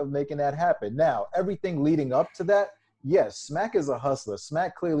part of making that happen. Now, everything leading up to that, yes, Smack is a hustler.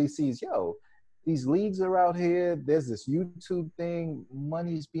 Smack clearly sees, these leagues are out here. There's this YouTube thing.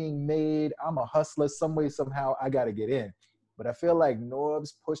 Money's being made. I'm a hustler. Some way, somehow, I got to get in. But I feel like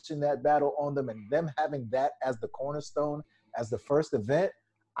Norbs pushing that battle on them and them having that as the cornerstone, as the first event,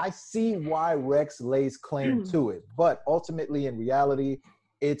 I see why Rex lays claim to it. But ultimately, in reality,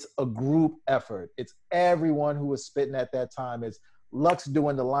 it's a group effort. It's everyone who was spitting at that time. It's Lux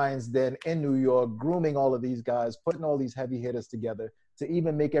doing the Lions Den in New York, grooming all of these guys, putting all these heavy hitters together to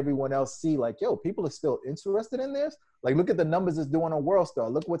even make everyone else see, like, people are still interested in this. Like, look at the numbers it's doing on World Star.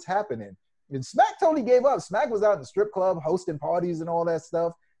 Look what's happening. And Smack totally gave up. Smack was out in the strip club hosting parties and all that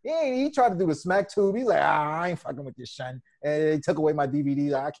stuff. He tried to do the Smack tube. He's like, I ain't fucking with this shit. And they took away my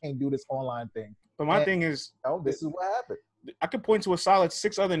DVDs. I can't do this online thing. But my thing is, this is what happened. I could point to a solid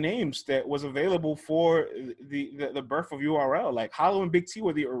 6 other names that was available for the birth of URL. Like, Hollow and Big T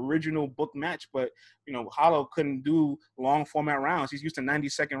were the original book match, but Hollow couldn't do long format rounds. He's used to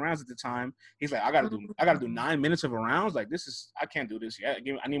 90-second rounds at the time. He's like, I gotta do 9 minutes of a rounds. Like, I can't do this yet.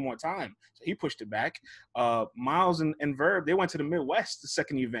 I need more time. So he pushed it back. Miles and Verb, they went to the Midwest, the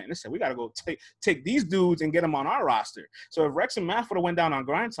second event. They said, we gotta go take these dudes and get them on our roster. So if Rex and Math would have went down on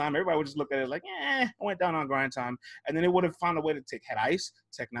Grind Time, everybody would just look at it like, I went down on Grind Time, and then it would have found a way to take Head Ice,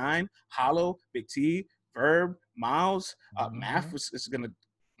 Tech 9, Hollow, Big T, Verb, Miles. Math is going to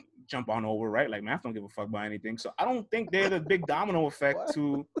jump on over, right? Like, Math don't give a fuck about anything. So I don't think they're the big domino effect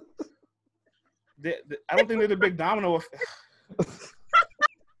to – I don't think they're the big domino effect.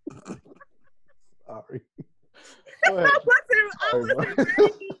 Sorry. I wasn't ready.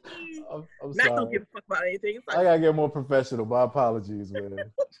 I'm Matt sorry. don't give a fuck about anything. Like, I got to get more professional. My apologies, man.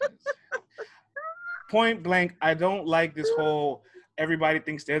 Point blank, I don't like this whole everybody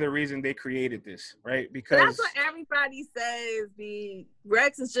thinks they're the reason they created this, right? Because that's what everybody says. The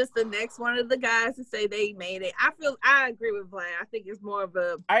Rex is just the next one of the guys to say they made it. I agree with Vlad. I think it's more of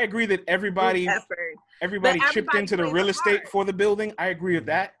a. I agree that everybody chipped into the real estate for the building. I agree with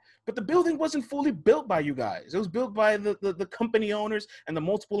that. But the building wasn't fully built by you guys. It was built by the company owners and the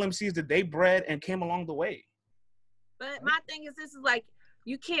multiple MCs that they bred and came along the way. But my thing is, this is like,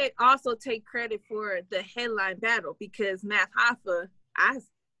 you can't also take credit for the headline battle because Math Hoffa, I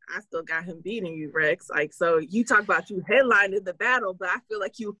still got him beating you, Rex. Like, so you talk about you headlining the battle, but I feel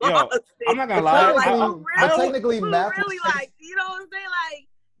like you lost. I'm not gonna lie. But technically, Math really like, you know what I'm saying? Like,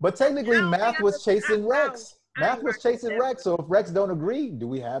 but technically, Math was chasing Rex. Math was chasing Rex. So if Rex don't agree, do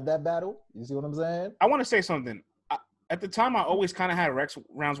we have that battle? You see what I'm saying? I want to say something. At the time, I always kind of had Rex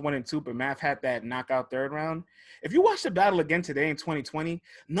rounds 1 and 2, but Math had that knockout third round. If you watch the battle again today in 2020,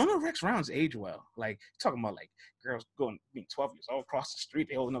 none of Rex rounds age well. Like, talking about, like, girls being 12 years old across the street,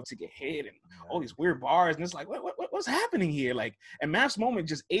 they old enough to get hit, and all these weird bars, and it's like, what's happening here? Like, and Math's moment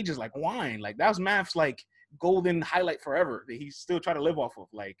just ages like wine. Like, that was Math's, like, golden highlight forever that he's still trying to live off of.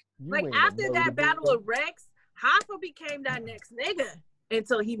 Like after that battle with Rex, Hoffa became that next nigga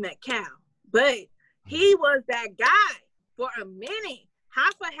until he met Cal. But he was that guy for a minute.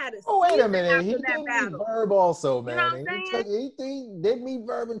 Hoffa had a wait a minute. He did meet Verb also, man. You know what I'm saying? He did meet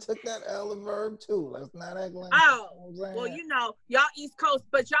Verb and took that L of Verb too. Let's not act like. Well, you know, y'all East Coast,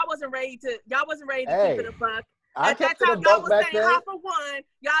 but y'all wasn't ready to keep it a buck. At that time, y'all was saying Hoffa won.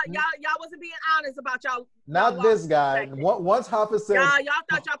 Y'all wasn't being honest about y'all. Not this guy. Once Hoffa said, y'all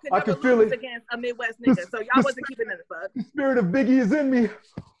thought y'all could never lose against a Midwest nigga, so y'all wasn't keeping it a buck. The spirit of Biggie is in me.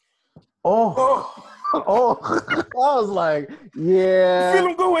 I was like, yeah. I feel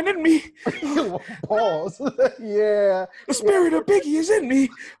him going in me. Pause. Yeah. The spirit of Biggie is in me.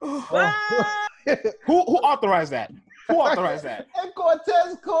 Who authorized that? Who authorized that? And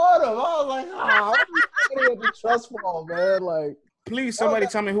Cortez caught him. I was like, at the trust fall, man. Like, please, somebody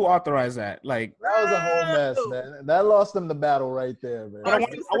tell me who authorized that. Like, that was a whole mess, man. That lost them the battle right there, man. But I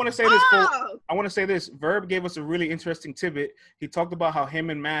want to say this. I want to say this. Verb gave us a really interesting tidbit. He talked about how him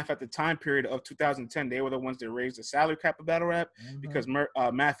and Math at the time period of 2010, they were the ones that raised the salary cap of battle rap because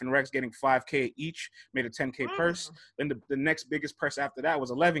Math and Rex getting $5K each made a $10K purse. Then the next biggest purse after that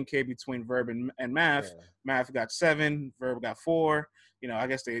was $11K between Verb and Math. Yeah. Math got 7, Verb got 4. You know, I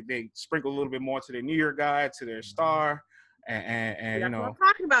guess they sprinkled a little bit more to their New Year guy, to their star. And you know, what I'm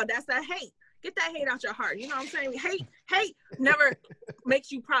talking about. That's that hate. Get that hate out your heart. You know what I'm saying? Hate never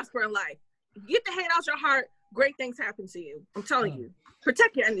makes you prosper in life. Get the hate out your heart. Great things happen to you. I'm telling you.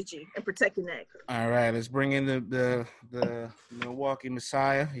 Protect your energy and protect your neck. All right, let's bring in the Milwaukee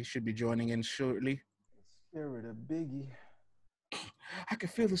Messiah. He should be joining in shortly. Spirit of Biggie. I can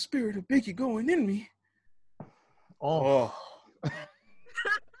feel the spirit of Biggie going in me. Oh.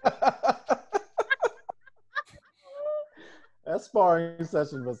 That sparring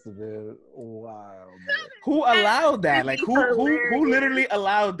session must have been wild, man. Who allowed that? Like, who literally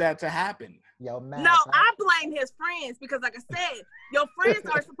allowed that to happen? Yo, man. No, I blame his friends because, like I said, your friends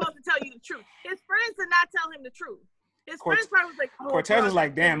are supposed to tell you the truth. His friends did not tell him the truth. His friends probably was like, Cortez is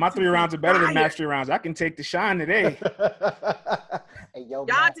like, damn, my 3 rounds are better than Matt's 3 rounds. I can take the shine today. Hey, yo,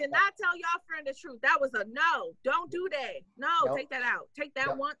 y'all did not tell y'all friend the truth. That was a no. Don't do that. No, take that out. Take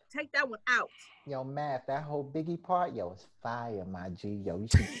that one out. Yo, Matt, that whole Biggie part, yo, it's fire, my G. Yo, you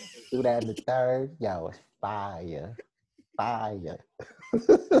should do that in the third. Yo, it's fire. Fire.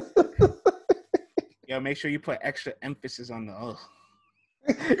 Yo, make sure you put extra emphasis on the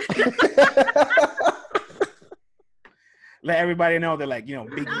Let everybody know that, like, you know,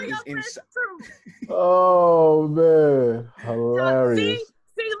 Biggie is inside. Oh, man. Hilarious.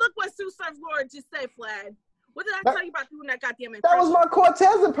 See, look what Sue Surf Lord just said, Vlad. What did I tell you about doing that goddamn impression? That was my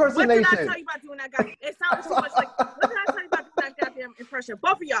Cortez impersonation. What did I tell you about doing that goddamn? It sounded so much like, what did I tell you about doing that goddamn impression?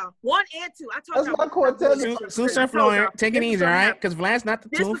 Both of y'all. 1 and 2. I told y'all. That's my Cortez. Sue Surf Lawyer, take it easy, all right? Because Vlad's not the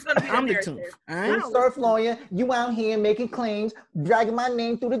tooth. I'm the tooth. Sue Surf Lawyer, you out here making claims, dragging my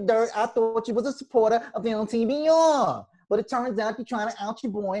name through the dirt. I thought you was a supporter of LTBR. But it turns out you're trying to out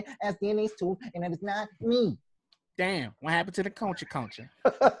your boy as DNA's tooth, and it is not me. Damn, what happened to the culture? Cancel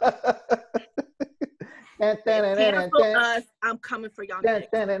us. I'm coming for y'all. All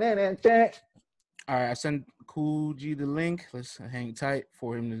right, I sent Cool G the link. Let's hang tight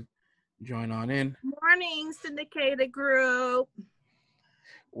for him to join on in. Morning, syndicated group.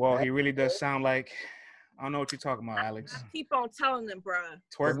 Well, he really does sound like I don't know what you're talking about, Alex. I keep on telling them, bruh.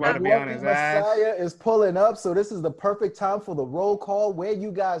 Twerk about to be on his ass. Messiah is pulling up, so this is the perfect time for the roll call. Where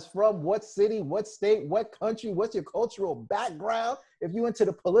you guys from? What city? What state? What country? What's your cultural background? If you into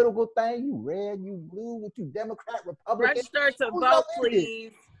the political thing, you red, you blue, what you Democrat, Republican. Register to vote,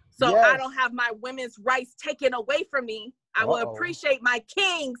 please. So I don't have my women's rights taken away from me. I will appreciate my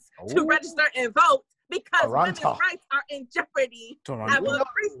kings to register and vote because women's rights are in jeopardy.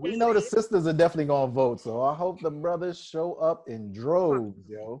 We know the sisters are definitely gonna vote, so I hope the brothers show up in droves,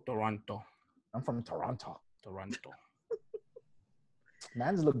 yo. Toronto. I'm from Toronto.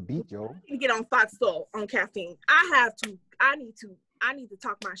 Mans look beat, yo. You get on Fox Soul on caffeine. I need to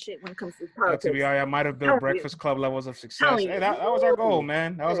talk my shit when it comes to politics. I might have built Breakfast Club levels of success. Hey, that was our goal,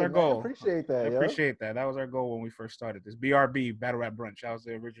 man. That was our goal. Appreciate that. I appreciate that. That was our goal when we first started this. BRB, Battle Rap Brunch. I was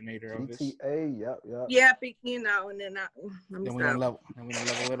the originator of this. GTA, yep. Yeah, and then we gonna level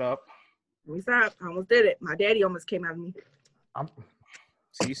it up. Let me stop. I almost did it. My daddy almost came out of me.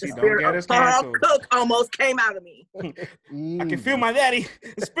 CC, don't get us canceled. Cook almost came out of me. I can feel my daddy.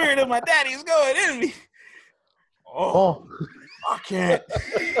 The spirit of my daddy is going in me. Oh. I can't.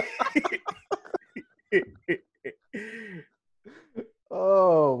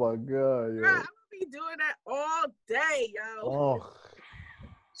 Oh my God, yo. I'm gonna be doing that all day, yo. Oh.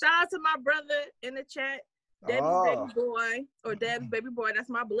 Shout out to my brother in the chat, Debbie's baby boy, or Deb's baby boy. That's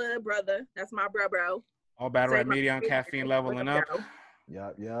my blood brother. That's my bro. All Battle Rap Media on caffeine leveling up.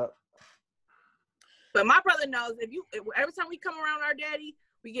 Yep. But my brother knows every time we come around our daddy,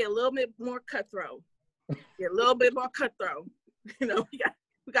 we get a little bit more cutthroat. You know, we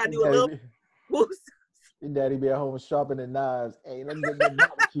got to do a little boost. Your daddy be at home sharpening knives. Hey, let me get that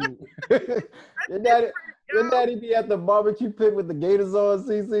barbecue. your daddy be at the barbecue pit with the gators on,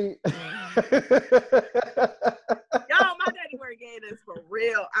 CC. Yo, my daddy wear gators for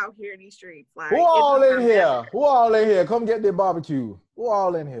real out here in these streets. Like, Who all in here? Come get the barbecue. Who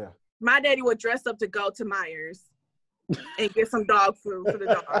all in here? My daddy would dress up to go to Myers and get some dog food for the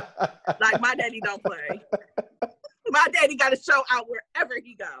dog. Like, my daddy don't play. My daddy got to show out wherever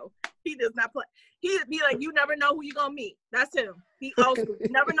he go. He does not play. He'd be like, you never know who you gonna meet. That's him. He old school. You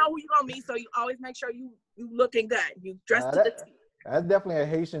never know who you gonna meet, so you always make sure you looking good. You dress to the T. That's definitely a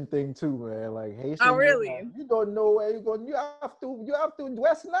Haitian thing too, man. Like Haitian. Oh really? You don't know where you going. You have to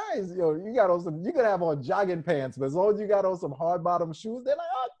dress nice, yo. You gotta have on jogging pants, but as long as you got on some hard bottom shoes, they're like,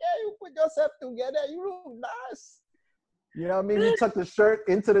 okay, you put yourself together. You look nice. You know what I mean? You tuck the shirt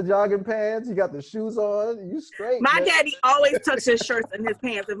into the jogging pants. You got the shoes on. You straight. My daddy always tucks his shirts in his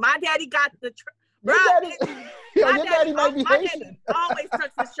pants. If my daddy got the your daddy might be Haitian. Daddy always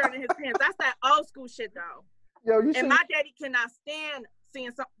tucks his shirt in his pants. That's that old school shit though. Yo, and my daddy cannot stand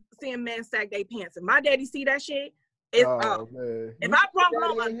seeing men sag their pants. If my daddy see that shit, it's up. If I brought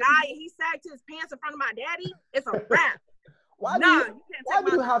home a guy and he sagged his pants in front of my daddy, it's a wrap. Why do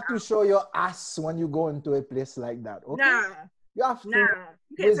you have to show your ass when you go into a place like that? Okay? You have to you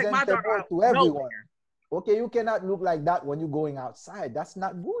can't take my daughter out to everyone. Nowhere. Okay, you cannot look like that when you're going outside. That's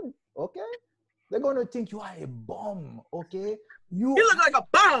not good. Okay, they're gonna think you are a bum. Okay, you look like a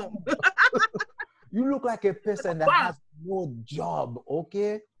bum. You look like a person that has no job.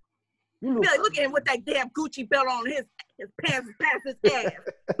 Okay, you look. Like, look at him with that damn Gucci belt on. His pants is past his ass.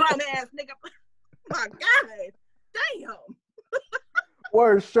 Bum ass nigga. My God, damn.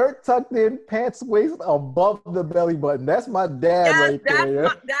 Or shirt tucked in, pants waist above the belly button. That's my dad right there.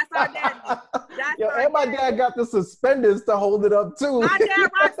 That's our daddy. And my dad got the suspenders to hold it up too. My dad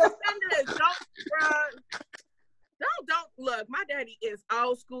rocks suspenders. Don't look. My daddy is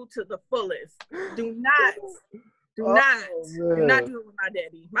old school to the fullest. Do not do it with my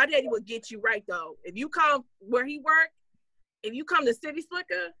daddy. My daddy will get you right though. If you come where he worked, if you come to City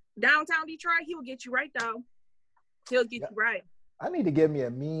Slicker, downtown Detroit, he will get you right though. He'll get you right. I need to get me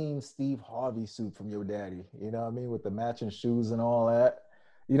a mean Steve Harvey suit from your daddy. You know what I mean? With the matching shoes and all that.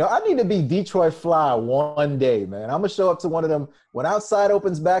 You know, I need to be Detroit Fly one day, man. I'm going to show up to one of them when Outside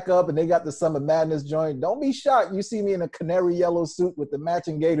opens back up and they got the Summer Madness joint. Don't be shocked. You see me in a canary yellow suit with the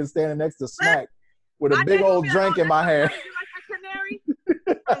matching gators standing next to Smack with a big old drink in my hand. You like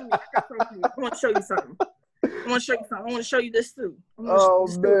a canary? I want to show you something. I want to show you this suit. Oh,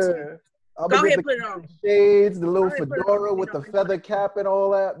 man. Go ahead, put it on. Shades, the little fedora with the feather cap and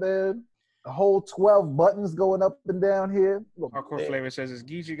all that, man. The whole 12 buttons going up and down here. Hardcore Flavor says, is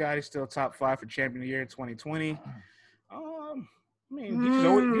Geechee Gotti still top 5 for Champion of the Year in 2020? I mean,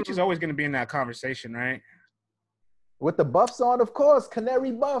 Geechee's always going to be in that conversation, right? With the buffs on, of course.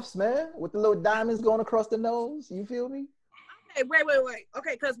 Canary buffs, man. With the little diamonds going across the nose. You feel me? Okay, wait.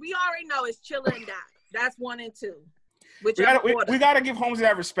 Okay, because we already know it's Chilla and Die. That's 1 and 2. We gotta give Holmesy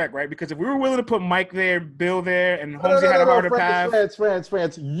that respect, right? Because if we were willing to put Mike there, Bill there, and Holmesy had a harder path.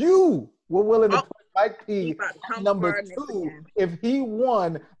 France. You were willing to put Mike P number 2 if he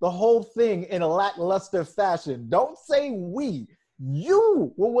won the whole thing in a lackluster fashion. Don't say we.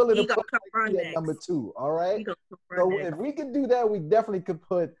 You were willing to put Mike P at number 2. All right. So if we could do that, we definitely could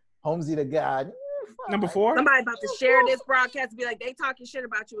put Holmesy the guy. Number 4. Somebody about to share this broadcast and be like, they talking shit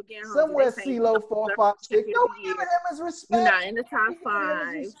about you again. Holmesy. Somewhere CeeLo 456. No, giving him his respect. You're not in the top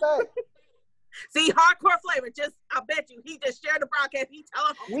 5. See, hardcore flavor. I bet you he just shared the broadcast. He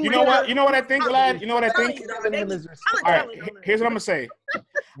telling him. You know what I think, lad? You know what I think? All right, here's what I'm gonna say.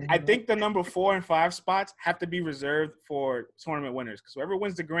 I think the number 4 and 5 spots have to be reserved for tournament winners because whoever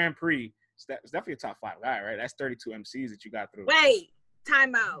wins the Grand Prix, it's definitely a top 5 guy, right? That's 32 MCs that you got through. Wait,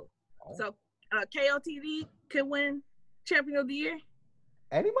 time out. So, KOTV could win Champion of the Year.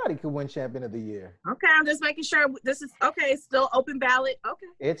 Anybody could win Champion of the Year. Okay, I'm just making sure this is okay. It's still open ballot. Okay.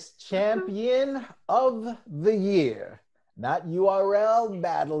 It's Champion of the Year, not URL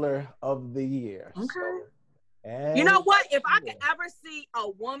Battler of the Year. Okay. So, you know what? If I could ever see a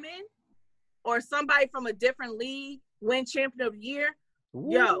woman or somebody from a different league win Champion of the Year,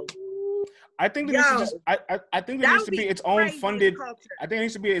 I think that I think there needs to be its own funded. I think it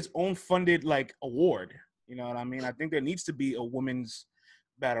needs to be its own funded like award. You know what I mean? I think there needs to be a woman's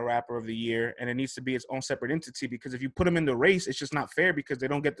battle rapper of the year, and it needs to be its own separate entity because if you put them in the race, it's just not fair because they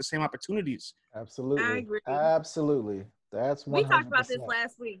don't get the same opportunities. Absolutely, I agree. Absolutely. That's 100%. We talked about this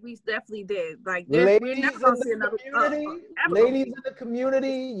last week. We definitely did. Like, ladies in the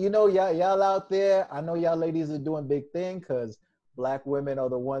community, you know, y'all out there. I know y'all ladies are doing big thing because Black women are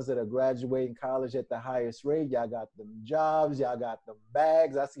the ones that are graduating college at the highest rate. Y'all got them jobs. Y'all got them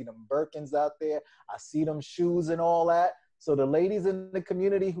bags. I see them Birkins out there. I see them shoes and all that. So the ladies in the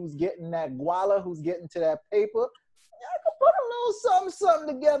community who's getting that guala, who's getting to that paper, y'all can put a little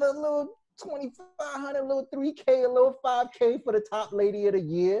something together, a little 2,500, a little 3K, a little 5K for the top lady of the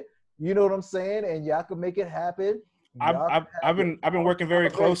year. You know what I'm saying? And y'all can make it happen. I've been working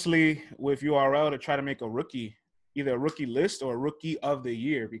very closely with URL to try to make a rookie, either a rookie list or a rookie of the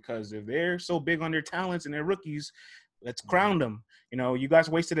year, because if they're so big on their talents and their rookies, let's crown them. You know, you guys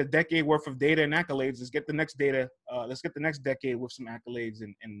wasted a decade worth of data and accolades. Let's get the next data. Let's get the next decade with some accolades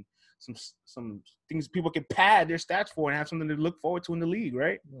and some things people can pad their stats for and have something to look forward to in the league,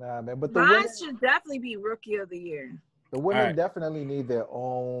 right? Nah, man. But mine should definitely be rookie of the year. The women definitely need their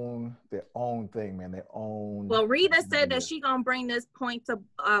own thing, man. Their own. Well, Rita said that she gonna bring this point to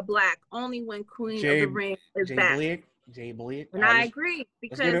Black only when Queen of the Ring is back. Jay Bleak. And I agree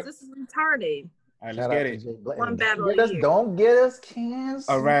because this is retarded. All right, let's get it. One battle a year. Don't get us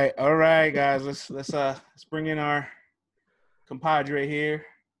canceled. All right, guys. Let's bring in our compadre here.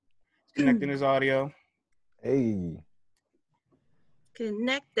 He's connecting his audio. Hey.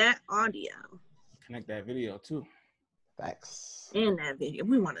 Connect that audio. Connect that video too. Facts. In that video,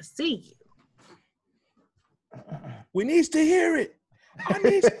 we want to see you. We needs to hear it. I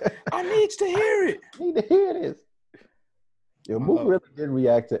needs to hear it. Need to hear this. Yo, Mook really did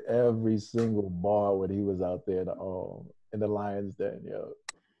react to every single bar when he was out there in the Lions Den, yo.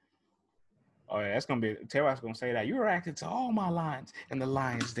 Oh yeah, that's gonna be Terry's gonna say that. You reacted to all my lines in the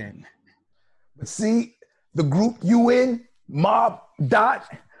Lions Den. But see, the group you in, Mob, Dot,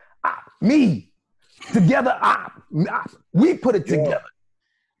 me, together, we put it together.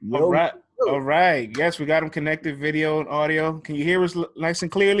 Yo. All right. Yes, we got him connected, video and audio. Can you hear us nice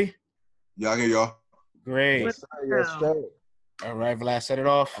and clearly? Yeah, I hear y'all. Great. Yes, sir. All right, Vlad, set it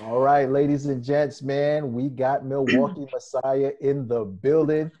off. All right, ladies and gents, man, we got Milwaukee Messiah in the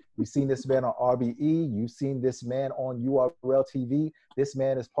building. We've seen this man on RBE. You've seen this man on URL TV. This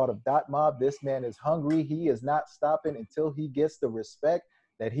man is part of Dot Mob. This man is hungry. He is not stopping until he gets the respect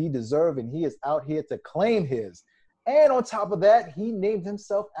that he deserves, and he is out here to claim his. And on top of that, he named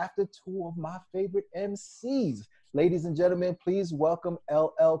himself after two of my favorite MCs. Ladies and gentlemen, please welcome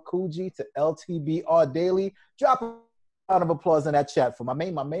LL Cool G to LTBR Daily. Drop a round of applause in that chat for my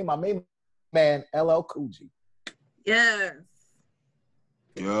main man, LL Cool G. Yes.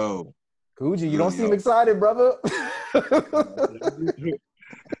 Yo. Cool G, you don't seem excited, brother.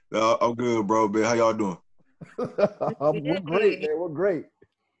 I'm good, bro, man. How y'all doing? We're great, man. We're great.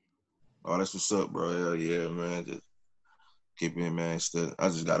 Oh, that's what's up, bro. Hell yeah, man. Just keep me, man. I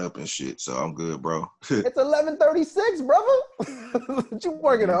just got up and shit, so I'm good, bro. It's 11:36, brother. You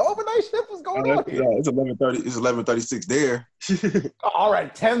working an overnight shift? What's going on here? Yeah, it's 11:30. It's 11:36 there. All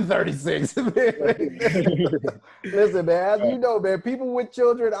right, 10:36. Listen, man. As you know, man, people with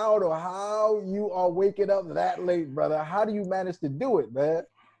children, I don't know how you are waking up that late, brother. How do you manage to do it, man?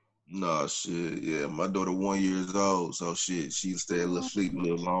 No, shit. Yeah, my daughter 1 year old, so shit, she'll stay a little sleep a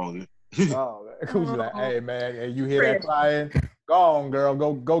little longer. Oh, man. Coogee like, hey, man, and you hear that crying? Go on, girl.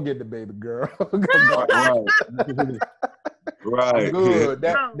 Go get the baby, girl. go. Right. Right. I'm good.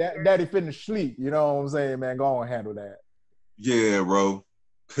 Daddy finished sleep. You know what I'm saying, man? Go on and handle that. Yeah, bro.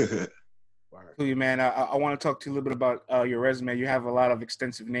 Coogee, man, I want to talk to you a little bit about your resume. You have a lot of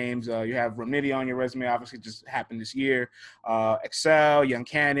extensive names. You have Rum Nitty on your resume, obviously just happened this year. Excel, Young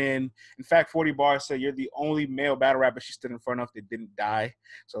Cannon. In fact, 40 Bar said you're the only male battle rapper she stood in front of that didn't die.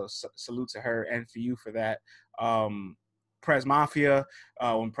 So salute to her and for you for that. Prez Mafia,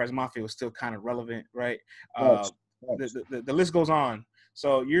 when Prez Mafia was still kind of relevant, right? The list goes on.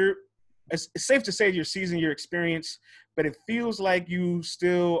 So it's safe to say you're seasoned your experience, but it feels like you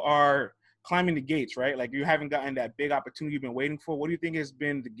still are climbing the gates, right? Like you haven't gotten that big opportunity you've been waiting for. What do you think has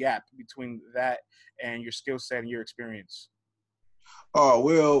been the gap between that and your skill set and your experience? Oh,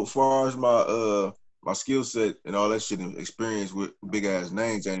 well, as far as my skill set and all that shit and experience with big ass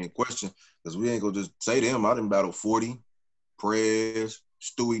names ain't in question, because we ain't gonna just say them. I done battled 40, Prez,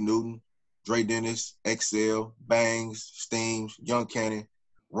 Stewie Newton, Dre Dennis, Excel, Bangs, Steams, Young Cannon,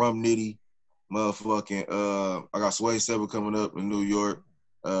 Rum Nitty, motherfucking I got Sway 7 coming up in New York.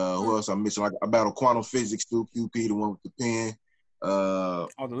 Who else I missing? I battled Quantum Physics through QP, the one with the pen. The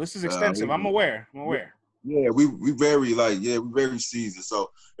list is extensive. I'm aware. Yeah, we very we very seasoned.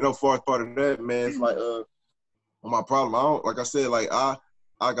 So, as far as part of that, man, it's like my problem. I don't, like I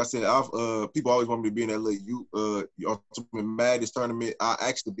said, people always want me to be in that little Ultimate Madness tournament. I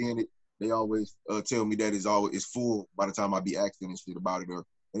asked to be in it. They always tell me that it's full by the time I be asking and shit about it or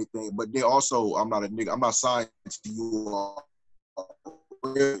anything. But then also, I'm not a nigga. I'm not signed to you.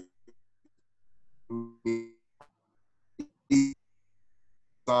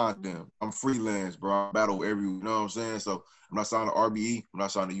 Signed them. I'm freelance, bro. I battle you know what I'm saying? So I'm not signed to RBE. I'm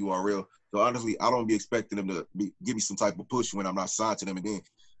not signed to URL. So honestly, I don't be expecting them to give me some type of push when I'm not signed to them. And then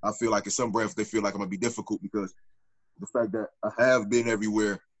I feel like in some breath, they feel like I'm going to be difficult because the fact that I have been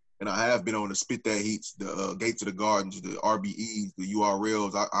everywhere and I have been on the Spit That Heats, the Gates of the Gardens, the RBEs, the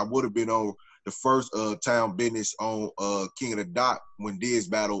URLs. I would have been on the first Town Business on King of the Dot when Diz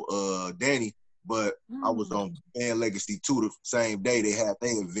battled Danny, but I was on Band Legacy 2 the same day they had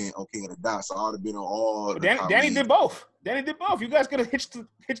their event on King of the Dot, so I would have been on all. Danny did both. You guys could have hitched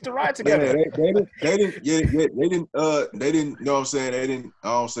the ride together. Yeah, they didn't. They didn't. You know what I'm saying? They didn't.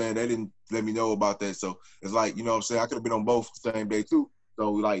 They didn't let me know about that. So it's like, you know what I'm saying? I could have been on both the same day too.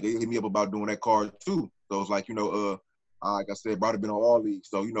 So like they hit me up about doing that card too. So it's like, like I said, bro, I've been on all leagues.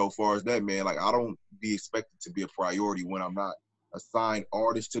 So, as far as that, man, like I don't be expected to be a priority when I'm not a signed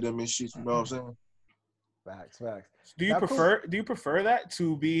artist to them and shit. You know what I'm saying? Facts. Do you prefer that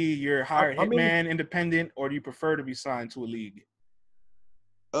to be your hired hitman, independent, or do you prefer to be signed to a league?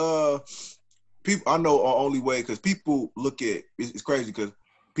 People, I know our only way, because people look at it's crazy because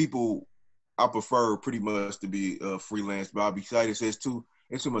people, I prefer pretty much to be freelance, but I'll be excited. Says too,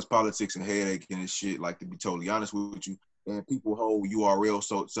 it's too much politics and headache and shit. Like, to be totally honest with you, and people hold URL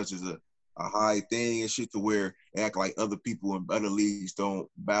such as a high thing and shit to where they act like other people in other leagues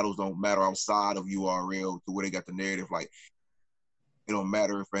battles don't matter outside of URL, to where they got the narrative like it don't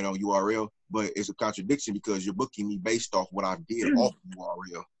matter if it ain't on URL, but it's a contradiction because you're booking me based off what I did off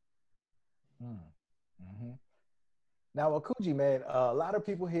URL. Mm-hmm. Now, Coogee, man, a lot of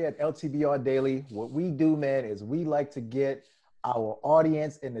people here at LTBR Daily, what we do, man, is we like to get our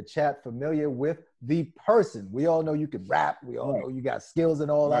audience in the chat familiar with the person. We all know you can rap. We all know you got skills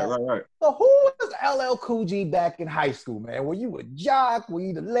and all that. Right. So who was LL Cool G back in high school, man? Were you a jock? Were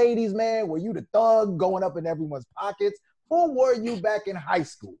you the ladies' man? Were you the thug going up in everyone's pockets? Who were you back in high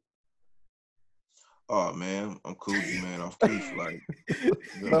school? Oh, man, I'm Cool G, man. I'm Keith, like,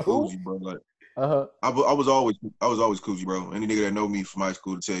 Cool G, bro. Like, I was always Cool G, bro. Any nigga that know me from high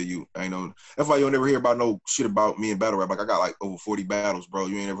school to tell you, I ain't know. That's why you don't never hear about no shit about me in battle rap. Like, I got like over 40 battles, bro.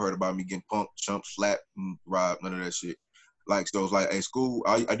 You ain't never heard about me getting punked, chumped, slapped, and robbed, none of that shit. Like, so it's like, hey, school,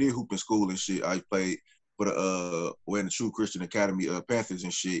 I did hoop in school and shit. I played for the in the True Christian Academy Panthers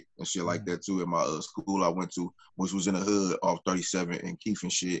and shit like that too at my school I went to, which was in the hood off 37 and Keith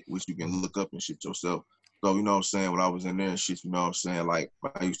and shit, which you can look up and shit yourself. So, you know what I'm saying, when I was in there and shit, you know what I'm saying, like,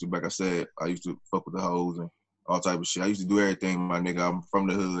 I used to, like I said, I used to fuck with the hoes and all type of shit. I used to do everything, my nigga. I'm from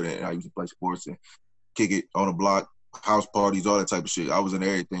the hood, and I used to play sports and kick it on the block, house parties, all that type of shit. I was in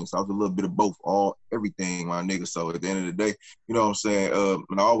everything, so I was a little bit of both, everything, my nigga. So at the end of the day, you know what I'm saying,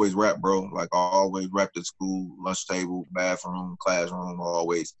 and I always rap, bro. Like, I always rapped at school, lunch table, bathroom, classroom,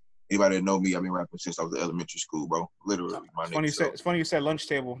 always. Anybody that know me, I've been rapping since I was in elementary school, bro. Literally, my nigga. It's funny you said lunch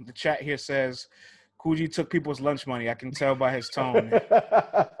table. The chat here says, Coogee took people's lunch money. I can tell by his tone.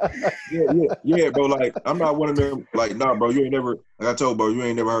 yeah, bro. Like, I'm not one of them. Like, nah, bro. You ain't never. Like I told bro, you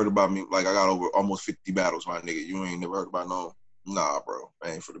ain't never heard about me. Like, I got over almost 50 battles, my nigga. You ain't never heard about no. Nah, bro.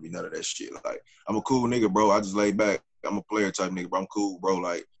 I ain't finna be none of that shit. Like, I'm a cool nigga, bro. I just lay back. I'm a player type nigga, bro. I'm cool, bro.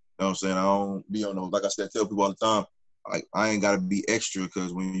 Like, you know what I'm saying? I don't be on those. Like I said, I tell people all the time. Like, I ain't gotta be extra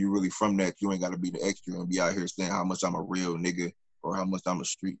because when you really from that, you ain't gotta be the extra and be out here saying how much I'm a real nigga or how much I'm a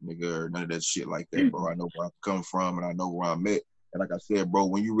street nigga or none of that shit like that, bro. I know where I come from and I know where I'm at. And like I said, bro,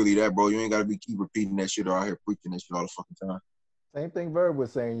 when you really that, bro, you ain't gotta keep repeating that shit or out here preaching that shit all the fucking time. Same thing Verb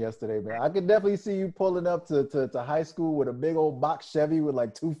was saying yesterday, man. I could definitely see you pulling up to high school with a big old box Chevy with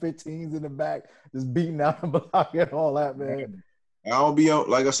like 2 15s in the back, just beating out the block and all that, man. I don't be on,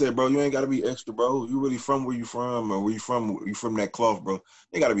 like I said, bro, you ain't got to be extra, bro. You really from where you from or where you from that cloth, bro. You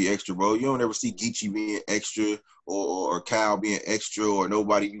ain't got to be extra, bro. You don't ever see Geechee being extra or Cal being extra or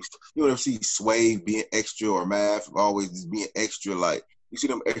nobody. You don't ever see Sway being extra or Math always just being extra. Like, you see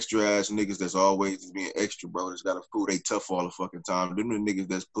them extra ass niggas that's always just being extra, bro. Just got to prove they tough all the fucking time. Them the niggas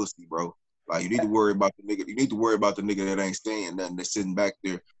that's pussy, bro. Like, you need to worry about the nigga. You need to worry about the nigga that ain't saying nothing, that's sitting back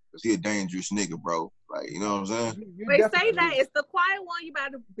there. Cause he a dangerous nigga, bro. Like, you know what I'm saying? Wait, say that. It's the quiet one. You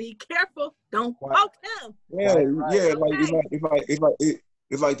better be careful. Don't quote him. Yeah, yeah. Like,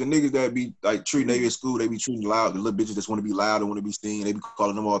 it's like the niggas that be like treating they in school. They be treating loud. The little bitches just want to be loud and want to be seen. They be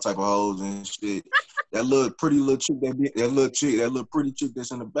calling them all type of hoes and shit. That little pretty little chick, that little pretty chick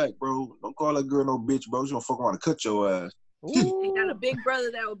that's in the back, bro. Don't call that girl no bitch, bro. She gonna fuck around and cut your ass. You got a big brother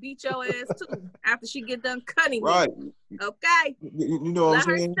that will beat your ass too after she get done cutting right. you. Okay. You know what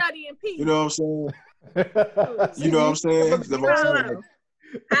I'm saying? Let her study in peace. You know what I'm saying? You know what I'm saying?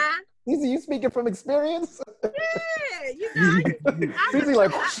 Huh? You speaking from experience? Yeah, you know. CC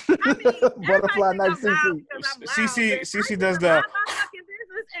like butterfly knife. CC does the.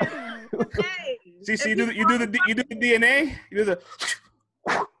 CC, you do the DNA. You do the.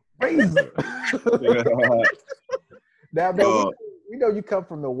 Razor. Now, man, we know you come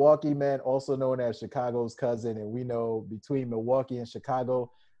from Milwaukee, man, also known as Chicago's cousin, and we know between Milwaukee and Chicago,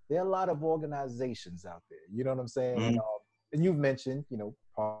 there are a lot of organizations out there. You know what I'm saying? Mm-hmm. And you've mentioned,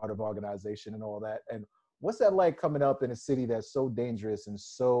 part of organization and all that. And what's that like coming up in a city that's so dangerous and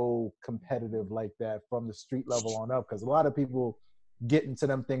so competitive like that from the street level on up? Because a lot of people get into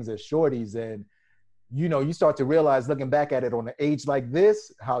them things as shorties, and you start to realize, looking back at it on an age like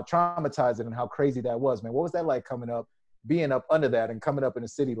this, how traumatizing and how crazy that was, man. What was that like coming up, being up under that and coming up in a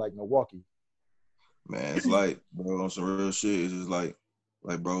city like Milwaukee? Man, it's like, bro, on some real shit, it's just like,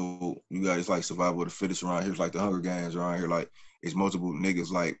 bro, you guys like survival of the fittest around here. It's like the Hunger Games around here. Like, it's multiple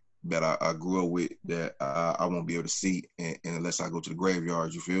niggas like that I grew up with that I won't be able to see and unless I go to the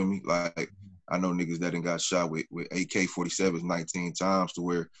graveyards, you feel me? Like, I know niggas that done got shot with AK-47s 19 times to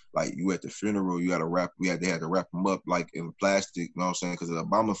where, like, you at the funeral, they had to wrap them up, like, in plastic, you know what I'm saying? Because the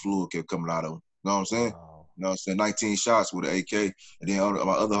Obama fluid kept coming out of them, you know what I'm saying? Wow. You know what I'm saying? 19 shots with an AK. And then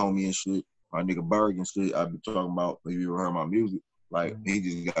my other homie and shit, my nigga Berg and shit, I be talking about, if you ever heard my music, like, he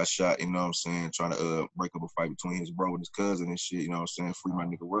just got shot, you know what I'm saying, trying to break up a fight between his bro and his cousin and shit, you know what I'm saying? Free my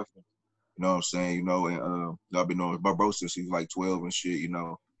nigga Ruffin, you know what I'm saying? And I've been knowing my bro since he's like 12 and shit,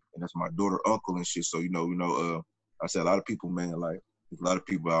 and that's my daughter, uncle and shit. So, I said a lot of people, man, like, a lot of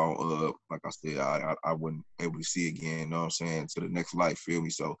people I don't, like I said, I wasn't able to see again, you know what I'm saying, to the next life, feel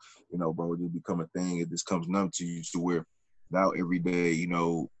me? So, bro, it just become a thing. It just comes numb to you to where now every day,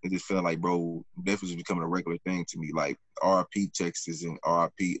 it just felt like, bro, death is becoming a regular thing to me. Like, RIP Texas and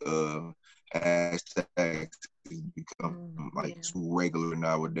RIP hashtags become like too regular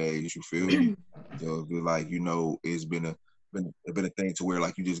nowadays, you feel me? So it's like, it's been a thing to where,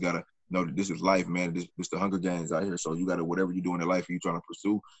 like, you just gotta know that this is life, man. This the Hunger Games out here. So you gotta, whatever you do in your life, you trying to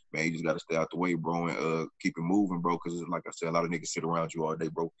pursue, man, you just gotta stay out the way, bro, and keep it moving, bro. Because like I said, a lot of niggas sit around you all day,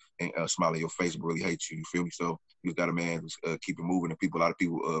 bro, and smile in your face, but really hate you. You feel me? So you just gotta, man, keep it moving. And a lot of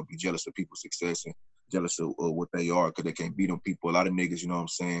people be jealous of people's success and jealous of what they are because they can't beat them people. A lot of niggas, you know what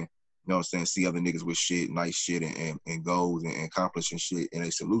I'm saying, see other niggas with shit, nice shit, and goals and accomplishing shit, and they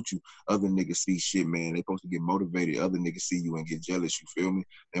salute you. Other niggas see shit, man. They supposed to get motivated. Other niggas see you and get jealous, you feel me?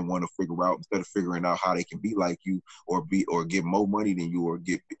 They want to figure out, instead of figuring out how they can be like you or get more money than you or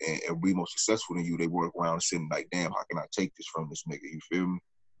get and be more successful than you, they work around and sitting like, damn, how can I take this from this nigga? You feel me?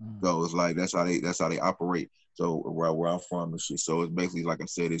 So it's like, that's how they operate. So where I'm from and shit. So it's basically, like I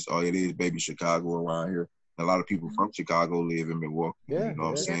said, it is baby Chicago around here. A lot of people from Chicago live in Milwaukee. Yeah, you know what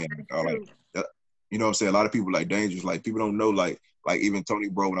I'm saying? You know what I'm saying? A lot of people like dangerous. Like, people don't know, like even Tony,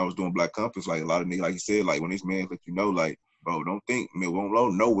 bro, when I was doing Black Compass, like, a lot of niggas, like you said, like, when this man let you know, like, bro, don't think,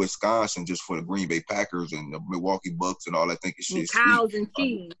 don't know Wisconsin just for the Green Bay Packers and the Milwaukee Bucks and all that thinking shit. Cows and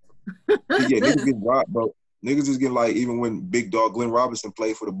cheese. Yeah, niggas get robbed, bro. Niggas is getting like, even when big dog Glenn Robinson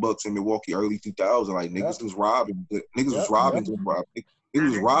played for the Bucks in Milwaukee early 2000, like niggas was robbing. Niggas was robbing Glenn Robinson.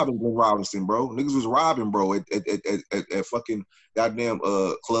 Niggas was robbing Glenn Robinson, bro. Niggas was robbing, bro, at fucking goddamn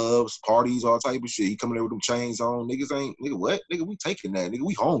clubs, parties, all type of shit. He coming there with them chains on. Niggas ain't, nigga, what? Nigga, we taking that. Nigga,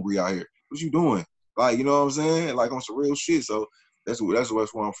 we hungry out here. What you doing? Like, you know what I'm saying? Like on some real shit. So that's where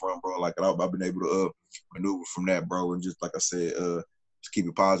I'm from, bro. Like I've been able to maneuver from that, bro, and just like I said, just keep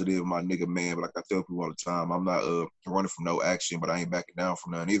it positive, my nigga, man. But like I tell people all the time, I'm not running from no action, but I ain't backing down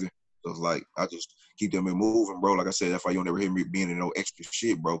from none either. So it's like I just keep them moving, bro. Like I said, that's why you'll never hear me being in no extra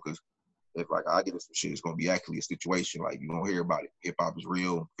shit, bro. Because if like I get into some shit, it's gonna be actually a situation. Like you gonna hear about it. Hip hop is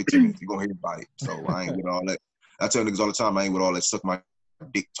real. 15 minutes, you gonna hear about it. So I ain't with all that. I tell niggas all the time, I ain't with all that suck my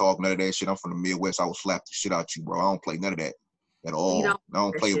dick talk, none of that shit. I'm from the Midwest. I will slap the shit out you, bro. I don't play none of that at all. I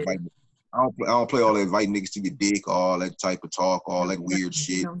don't play with I don't play all that inviting niggas to your dick, all that type of talk, all that weird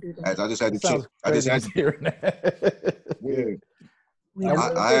shit. I just had to check. I just had to hear that. Yeah.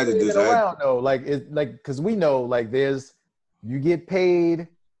 I had to just around though, like it, like because we know like you get paid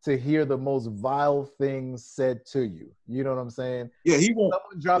to hear the most vile things said to you. You know what I'm saying? Yeah, he won't.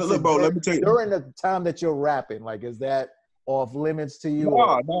 Look, bro, let me tell you. During the time that you're rapping, like, is that off limits to you?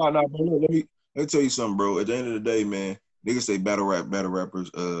 No, bro. Let me tell you something, bro. At the end of the day, man, niggas say battle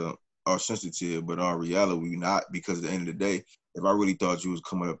rappers are sensitive, but in reality, we not, because at the end of the day, if I really thought you was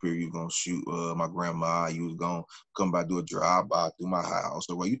coming up here, you was gonna shoot my grandma, you was gonna come by, do a drive-by through my house.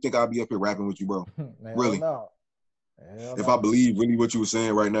 So, you think I'd be up here rapping with you, bro? Man, really? No. If I believe really what you were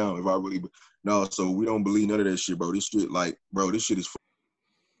saying right now, if I really no, so we don't believe none of that shit, bro. This shit, like, bro, this shit is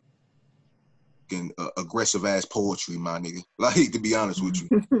fucking aggressive ass poetry, my nigga. Like, to be honest with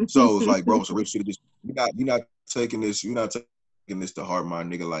you. So it's like, bro, so real shit. You're not taking this. You're not taking this to heart, my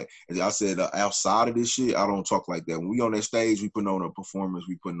nigga. Like, as I said, outside of this shit, I don't talk like that. When we on that stage, we putting on a performance,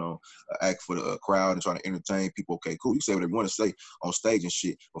 we putting on an act for the crowd and trying to entertain people. Okay, cool. You say whatever you want to say on stage and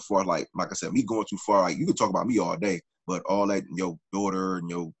shit. Before, like I said, me going too far, like, you can talk about me all day, but all that your daughter and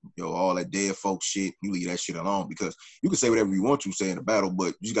your all that dead folk shit, you leave that shit alone, because you can say whatever you want to say in the battle,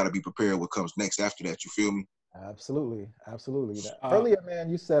 but you got to be prepared what comes next after that. You feel me? Absolutely. Earlier, man,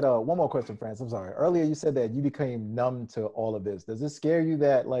 you said one more question, France. I'm sorry. Earlier, you said that you became numb to all of this. Does it scare you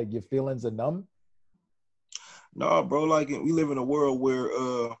that like your feelings are numb? No, bro. Like, we live in a world where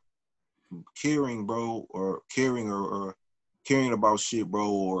caring, bro, or caring or caring about shit, bro,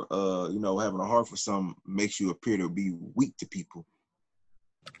 or having a heart for something makes you appear to be weak to people.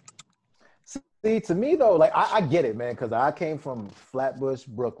 See, to me though, like I get it, man, because I came from Flatbush,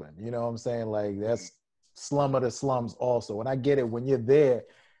 Brooklyn. You know what I'm saying? Like, that's slum of the slums also. And I get it, when you're there,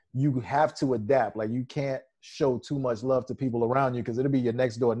 you have to adapt. Like, you can't show too much love to people around you, because it'll be your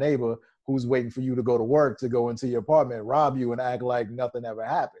next door neighbor who's waiting for you to go to work, to go into your apartment, rob you, and act like nothing ever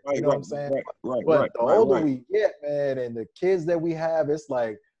happened. You know what I'm saying? But the older we get, man, and the kids that we have, it's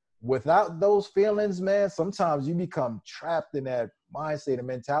like, without those feelings, man, sometimes you become trapped in that mindset and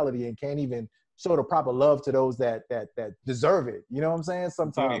mentality and can't even show the proper love to those that deserve it. You know what I'm saying?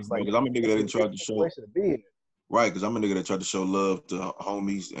 Sometimes, right, like, because I'm a nigga that tried to show. Right, because I'm a nigga that tried to show love to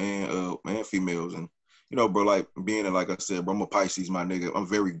homies and females, and bro, like, being in, like I said, bro, I'm a Pisces, my nigga. I'm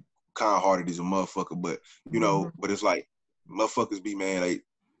very kind-hearted as a motherfucker, but but it's like, motherfuckers be, man, like,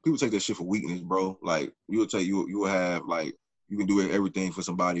 people take that shit for weakness, bro. Like, you'll have, like, you can do everything for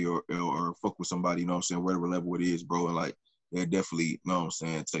somebody or fuck with somebody, you know what I'm saying, whatever level it is, bro, and like, they definitely, you know what I'm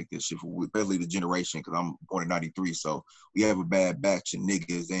saying, take this shit for, especially the generation, because I'm born in 93, so we have a bad batch of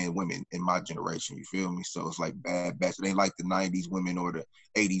niggas and women in my generation, you feel me? So it's like bad batch. It ain't like the 90s women or the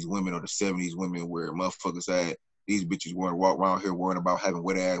 80s women or the 70s women where motherfuckers had, these bitches weren't walk around here worrying about having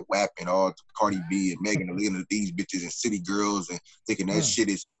wet ass WAP and all Cardi B and Megan and looking at these bitches and city girls and thinking that shit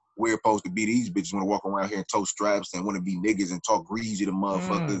is where it's supposed to be. These bitches want to walk around here and toe straps and want to be niggas and talk greasy to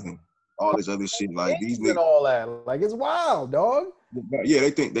motherfuckers and all this other shit, like these niggas and all that. Like, it's wild, dog. Yeah,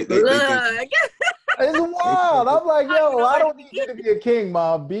 they think they think it's wild. I'm like, yo, I don't need you to be a king,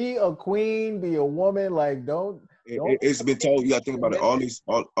 mom. Be a queen, be a woman. Like, don't. It's been told. You gotta think about it. All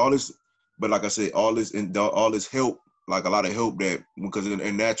this, but like I said, all this help, like a lot of help that, because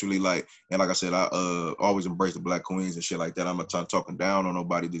and naturally, like, and like I said, I always embrace the black queens and shit like that. I'm not talking down on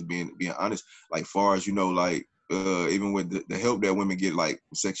nobody, just being honest. Like, far as like. Even with the help that women get, like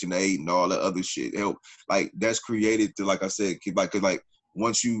Section 8 and all that other shit, help, like, that's created to, like I said, keep, like, cause like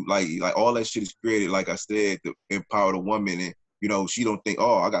once you like all that shit is created, like I said, to empower the woman, and she don't think,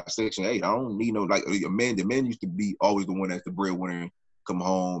 oh, I got Section 8, I don't need no, like, a man. The man used to be always the one that's the breadwinner, come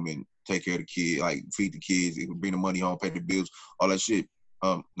home and take care of the kid, like feed the kids, bring the money home, pay the bills, all that shit.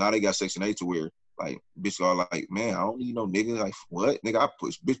 Now they got Section 8 to where, Like, bitch all like, man, I don't need no nigga. Like, what? Nigga, I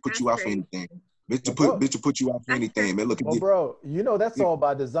put you out for anything. Bitch will put you out for anything, man. Look at bro, you know that's all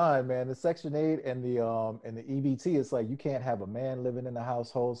by design, man. The Section 8 and the EBT, it's like you can't have a man living in the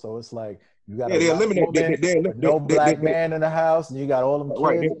household, so it's like you got they eliminate no black man in the house, and you got all them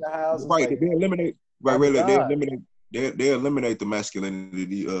kids in the house. Right, like, they eliminate the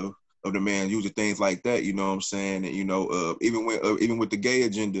masculinity of the man, using things like that. You know what I'm saying? And even with the gay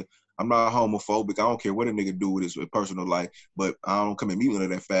agenda. I'm not homophobic. I don't care what a nigga do with his personal life, but I don't come and meet none of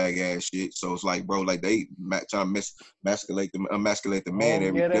that fag ass shit. So it's like, bro, like they trying to emasculate the man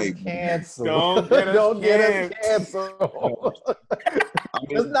every day. Don't get us canceled.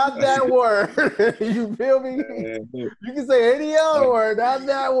 It's not that word. You feel me? You can say any other word, not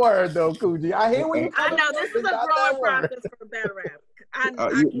that word though, Coogi. I hear what you. I know this is a growing process for battle rap. I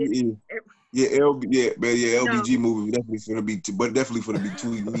get it. LBG movie definitely finna be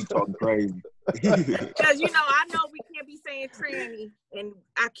too me talking crazy. Because I know we can't be saying tranny, and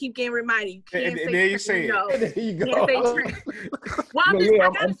I keep getting reminded you can't say. There you say it. There you go. Well, I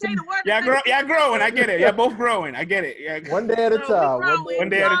gotta say the word. Y'all growing. I get it. Y'all both growing. I get it. Yeah. One day at a time. One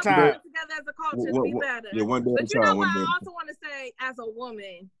day at a time. Together as a culture to be better. Yeah, one day at a time. But you know what I also want to say as a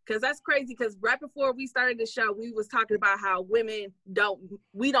woman, because that's crazy. Because right before we started the show, we was talking about how women don't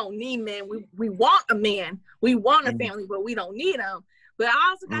need men. We want a man. We want a family, but we don't need them. But I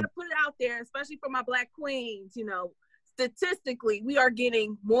also got to put it out there, especially for my Black queens, statistically, we are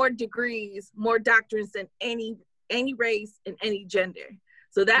getting more degrees, more doctrines than any race and any gender.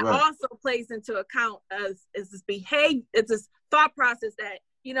 So that also plays into account as this behavior, it's this thought process that,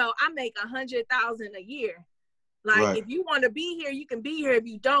 I make $100,000 a year. Like, if you want to be here, you can be here. If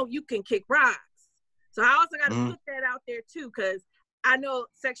you don't, you can kick rocks. So I also got to put that out there too, because I know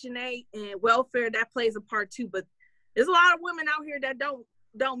Section 8 and welfare, that plays a part too, but there's a lot of women out here that don't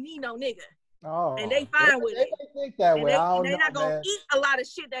need no nigga. Oh, and they fine with it. They think that way. They're not going to eat a lot of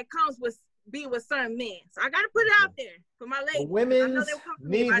shit that comes with being with certain men. So I got to put it out there for my ladies. The women's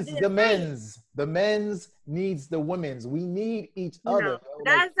needs the men's. The men's needs the women's. We need each other.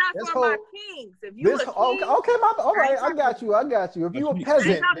 That's not for my kings. If you all right, I got you. If you a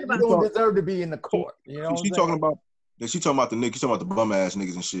peasant, you don't deserve to be in the court. She's talking about the niggas. She's talking about the bum ass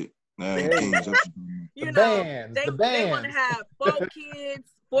niggas and shit. Nah, kings. They want to have 4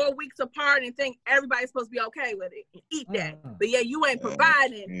 kids 4 weeks apart and think everybody's supposed to be okay with it and eat that. But yeah, you ain't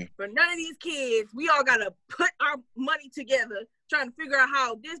providing for none of these kids. We all got to put our money together trying to figure out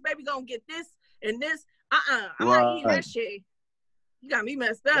how this baby gonna get this and this. I'm not eating that shit. You got me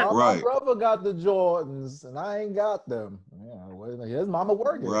messed up. Well, my brother got the Jordans and I ain't got them. Yeah, his mama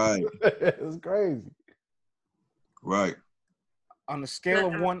working. Right. It's crazy. Right. On a scale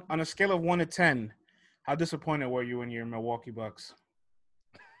of 1 to 10, how disappointed were you in your Milwaukee Bucks?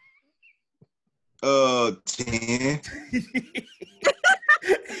 10.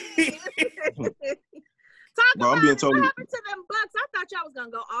 Bro, I'm being totally. What happened to them Bucks? I thought y'all was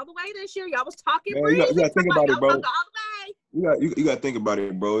gonna go all the way this year. Y'all was talking. Man, you gotta think about it, bro. You gotta think about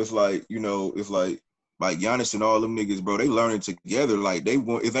it, bro. It's like like Giannis and all them niggas, bro. They learning together. Like they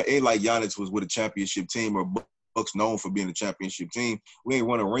want. If it ain't like Giannis was with a championship team or Bucks known for being a championship team. We ain't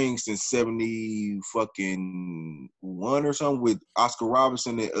won a ring since 71 or something with Oscar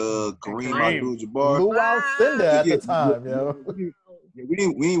Robertson and Kareem Abdul-Jabbar. Lou Alcindor at the time, yo.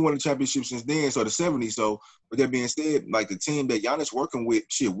 We ain't won a championship since then, so the 70s. So with that being said, like the team that Giannis working with,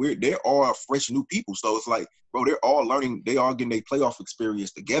 they're all fresh new people. So it's like, bro, they're all learning. They all getting their playoff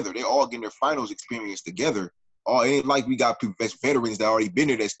experience together. They all getting their finals experience together. It ain't like we got veterans that already been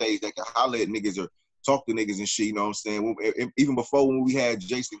at that stage that can holler at niggas or talk to niggas and shit, you know what I'm saying? Even before when we had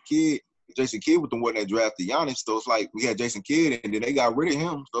Jason Kidd was the one that drafted Giannis, so it's like we had Jason Kidd and then they got rid of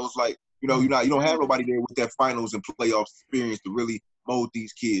him. So it's like, you don't have nobody there with that finals and playoff experience to really mold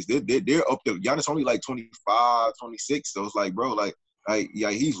these kids. They're up there. Giannis only like 25, 26. So it's like, bro,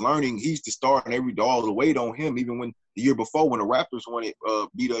 he's learning. He's the star and all the weight on him. Even when the year before when the Raptors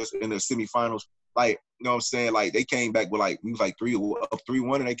beat us in the semifinals, like, you know what I'm saying? Like they came back with we was like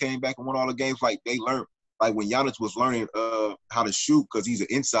 3-1 and they came back and won all the games. Like they learned, like when Giannis was learning how to shoot because he's an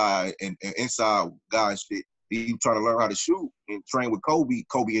inside and inside guy and shit. He trying to learn how to shoot and train with Kobe.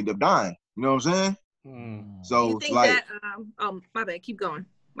 Kobe ended up dying. You know what I'm saying? So you think like, that, my bad. Keep going.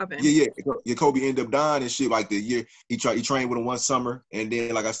 My bad. Yeah. Kobe ended up dying and shit. Like the year he trained with him one summer, and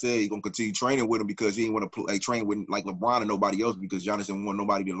then like I said, he gonna continue training with him because he didn't want to train with like LeBron and nobody else because Giannis didn't want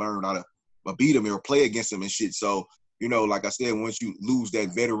nobody to learn how to beat him or play against him and shit. So like I said, once you lose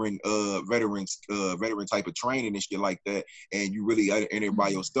that veteran type of training and shit like that, and you really in there by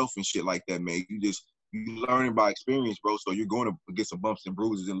yourself and shit like that, man, you just You learning by experience, bro. So you're going to get some bumps and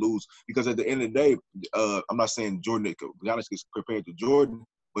bruises and lose. Because at the end of the day, I'm not saying Jordan, Giannis gets compared to Jordan,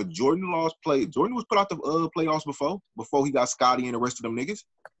 but Jordan was put out the playoffs before he got Scottie and the rest of them niggas.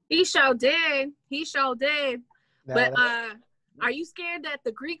 He sure did. But are you scared that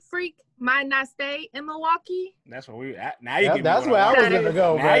the Greek Freak might not stay in Milwaukee? That's where we at. Now you give that's me where I was gonna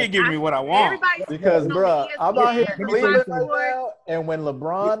go. Now you give me what I want. Because, bro, I'm out here in Cleveland right now, and when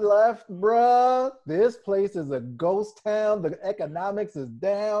LeBron left, bro, this place is a ghost town. The economics is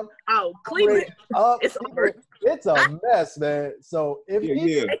down. Oh, Cleveland, it's a mess, man. So if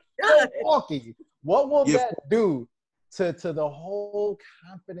he's Milwaukee, what will that do to the whole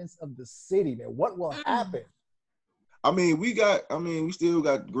confidence of the city, man? What will happen? I mean, we still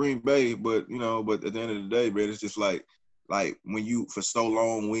got Green Bay, but at the end of the day, man, it's just like when you, for so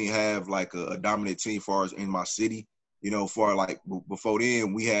long, we have like a dominant team far as in my city, for like before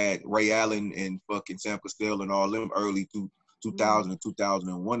then, we had Ray Allen and fucking Sam Cassell and all them early 2000 and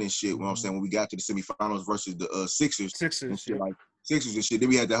 2001 and shit. You know what I'm saying? When we got to the semifinals versus the Sixers and shit, like Sixers and shit, then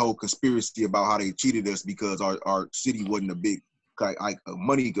we had that whole conspiracy about how they cheated us because our city wasn't a big, like a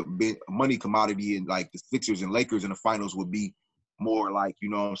money commodity, and like the Sixers and Lakers in the finals would be more like,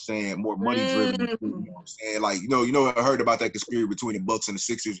 more money driven. You know what I'm saying? Like, I heard about that conspiracy between the Bucks and the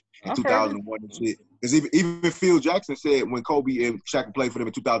Sixers in 2001 and shit. Because even Phil Jackson said when Kobe and Shaq played for them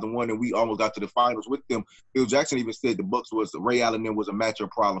in 2001 and we almost got to the finals with them, Phil Jackson even said the Bucks Ray Allen then was a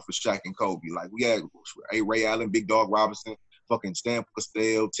matchup problem for Shaq and Kobe. Like we had Ray Allen, Big Dog Robinson, fucking Stan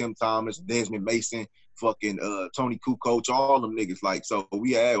Cassell, Tim Thomas, Desmond Mason, fucking Tony Kukoc, all them niggas. Like, so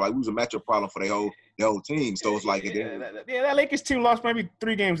we was a matchup problem for the whole team. So it's like that Lakers team lost maybe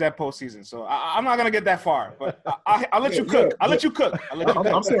 3 games that postseason. So I'm not gonna get that far, but I'll let you cook. I'll let you cook.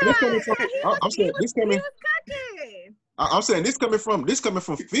 I'm saying this coming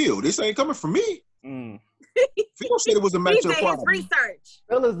from Phil. This ain't coming from me. Phil said it was a matchup problem. Research.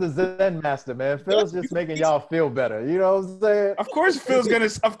 Phil is the Zen master, man. Phil's just making y'all feel better. You know what I'm saying? Of course Phil's gonna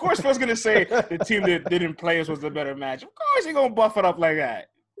say the team that didn't play us was the better match. Of course he gonna buff it up like that.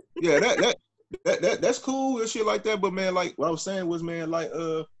 Yeah, that's cool and shit like that. But man, like what I was saying was, man, like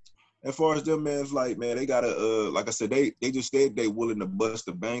as far as them, man, it's like, man, they gotta like I said, they just said they willing to bust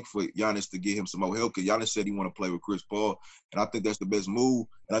the bank for Giannis to get him some more help, because Giannis said he want to play with Chris Paul, and I think that's the best move.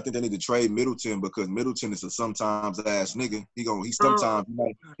 And I think they need to trade Middleton, because Middleton is a sometimes ass nigga. He sometimes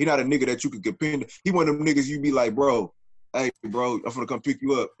he not a nigga that you can depend. He one of them niggas you be like, bro, hey bro, I'm gonna come pick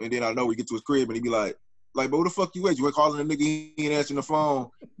you up, and then I know we get to his crib and he be like, but where the fuck you at? You ain't calling the nigga, he ain't answering the phone.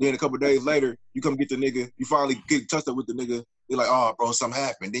 Then a couple of days later, you come get the nigga. You finally get touched up with the nigga. You're like, oh, bro, something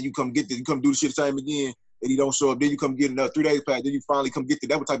happened. Then you come do the shit the same again, and he don't show up. Then you come get another 3 days back. Then you finally come get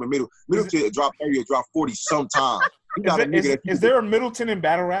that type of Middleton drop 30 or drop 40 sometime. Is there a Middleton in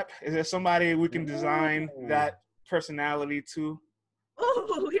battle rap? Is there somebody we can design that personality to?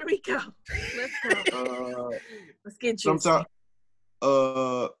 Oh, here we go. Let's go. Let's get juicy. Sometimes,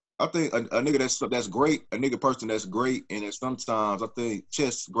 I think a nigga that's great, a nigga person that's great, and then sometimes I think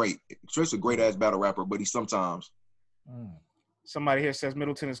Chess great. Chess a great ass battle rapper, but he sometimes. Somebody here says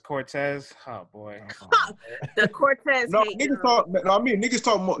Middleton is Cortez. Oh boy, the Cortez. No,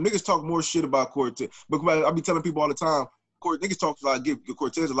 niggas talk more shit about Cortez. But I be telling people all the time, niggas talk like give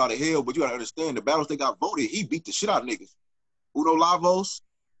Cortez a lot of hell, but you gotta understand the battles they got voted. He beat the shit out of niggas. Uno Lavos,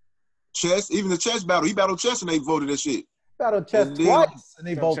 Chess, even the Chess battle, he battled Chess and they voted that shit. Battled Chess twice, and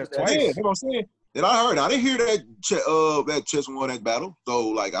they voted twice. Yeah, that's what I'm saying. And I didn't hear that Chess won that battle. So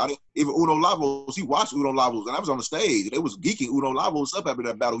like I didn't even Uno Lavos. He watched Uno Lavos, and I was on the stage. They was geeking Uno Lavos up after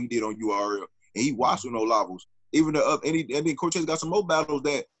that battle he did on URL, and he watched Uno Lavos. Even and then Cortez got some more battles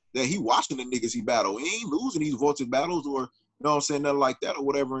that he watching the niggas he battle. He ain't losing these vaulted battles or what I'm saying, nothing like that or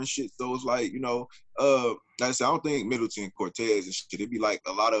whatever and shit. So it's like like I said, I don't think Middleton, Cortez and shit. It'd be like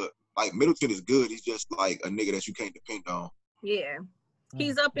a lot of like Middleton is good. He's just like a nigga that you can't depend on. Yeah.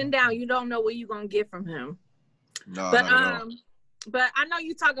 He's up and down. You don't know what you're gonna get from him. No, but I know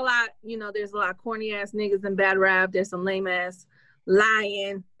you talk a lot. There's a lot of corny ass niggas in bad rap. There's some lame ass,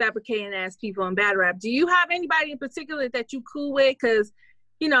 lying, fabricating ass people in bad rap. Do you have anybody in particular that you cool with? Because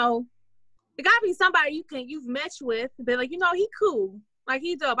it gotta be somebody you've meshed with. Be like, he cool. Like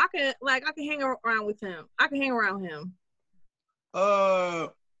he dope. I can hang around with him. I can hang around him.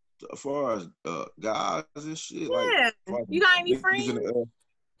 As far as guys and shit, yeah. Like you got any friends?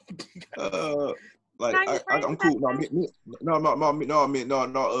 I'm cool.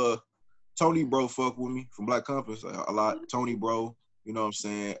 No. Tony Bro fuck with me from Black Compass a lot. Tony Bro, you know what I'm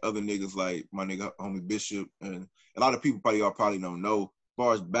saying? Other niggas like my nigga homie Bishop, and a lot of people probably don't know.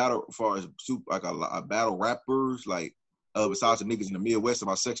 As far as a battle rappers, like besides the niggas in the Midwest of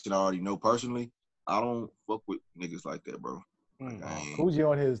my section I already know personally. I don't fuck with niggas like that, bro. Coogee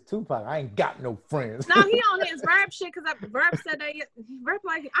on his Tupac. I ain't got no friends. No, he on his Verb shit because Verb said that Verb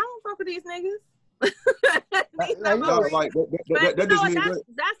like I don't fuck with these niggas.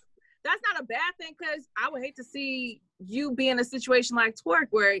 That's not a bad thing because I would hate to see you be in a situation like Twork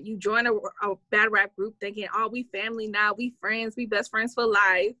where you join a bad rap group thinking, oh, we family now, we friends, we best friends for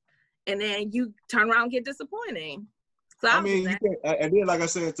life, and then you turn around and get disappointing. So I mean, you can't, and then like I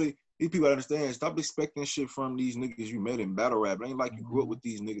said to these people, understand. Stop expecting shit from these niggas you met in battle rap. It ain't like you grew up with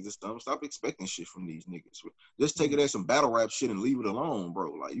these niggas and stuff. Stop expecting shit from these niggas. Just take it as some battle rap shit and leave it alone,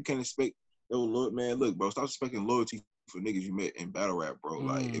 bro. Like you can't expect. Look, bro. Stop expecting loyalty for niggas you met in battle rap, bro.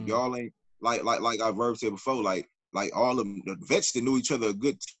 Like if y'all ain't like I Verb said before, like all of the vets that knew each other a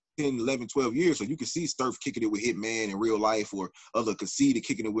good 10, 11, 12 years, so you can see Sturf kicking it with Hitman in real life, or other Conceited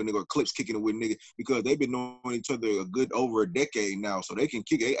kicking it with nigga, or Clips kicking it with nigga, because they've been knowing each other a good over a decade now, so they can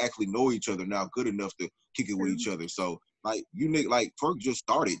kick. They actually know each other now good enough to kick it with each other. So like you nigga, like Twork just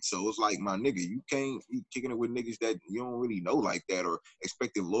started, so it's like my nigga, you can't be kicking it with niggas that you don't really know like that, or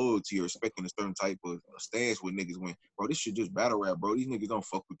expecting loyalty or expecting a certain type of stance with niggas. When bro, this shit just battle rap, bro. These niggas don't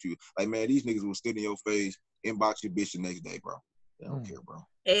fuck with you. Like man, these niggas will sit in your face, inbox your bitch the next day, bro. They don't care, bro.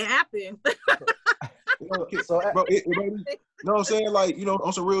 It happened. So, bro, you know what I'm saying? Like, you know,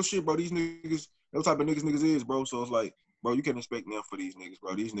 on some real shit, bro. These niggas, what type of niggas is, bro. So it's like, bro, you can't expect nothing for these niggas,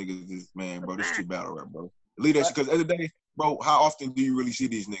 bro. These niggas is, man, bro, this is too battle rap, bro. Leave that shit, because at the end of the day, bro, how often do you really see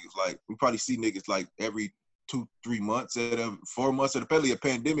these niggas? Like, we probably see niggas like every 2-3 months, 4 months, at a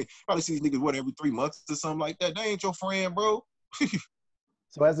pandemic. Probably see these niggas, every 3 months or something like that. They ain't your friend, bro.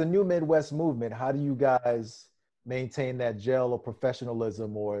 So as a new Midwest movement, how do you guys maintain that gel or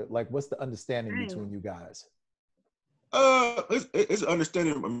professionalism, or like what's the understanding between you guys? It's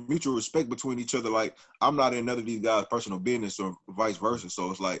understanding of mutual respect between each other. Like I'm not in none of these guys' personal business or vice versa. So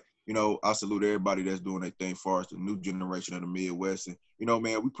it's like, you know, I salute everybody that's doing their thing as far as the new generation of the Midwest. And, you know,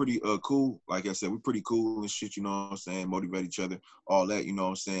 man, we pretty cool. Like I said, we pretty cool and shit, you know what I'm saying? Motivate each other, all that, you know what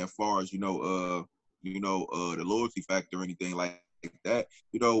I'm saying? As far as, the loyalty factor or anything like that,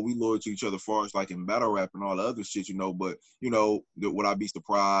 you know, we loyal to each other as far as like in battle rap and all the other shit, you know, but you know, would I be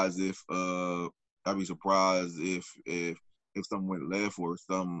surprised if something went left or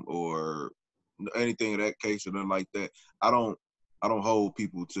something or anything of that case or nothing like that. I don't hold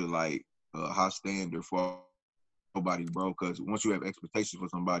people to like high standard for nobody, bro, because once you have expectations for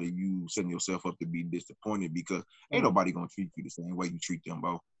somebody, you setting yourself up to be disappointed, because ain't nobody gonna treat you the same way you treat them,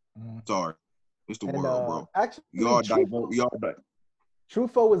 bro. Sorry. It's the world, bro. Actually, y'all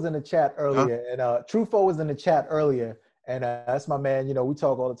Trufo was in the chat earlier, and that's my man. You know, we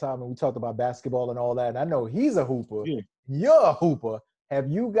talk all the time, and we talk about basketball and all that. And I know he's a hooper. Yeah. You're a hooper. Have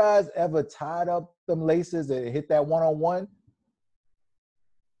you guys ever tied up them laces and hit that one-on-one?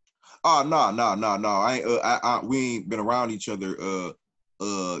 No. We ain't been around each other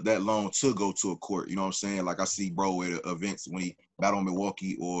that long to go to a court. You know what I'm saying? Like I see bro at events when he battle in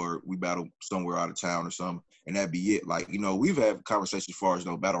Milwaukee or we battle somewhere out of town or something, and that'd be it. Like, you know, we've had conversations as far as, you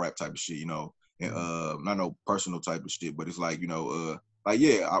know, battle rap type of shit, you know, and not no personal type of shit, but it's like, you know, like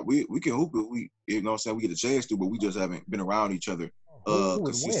yeah, we can hoop if we, you know what I'm saying, we get a chance to, but we just haven't been around each other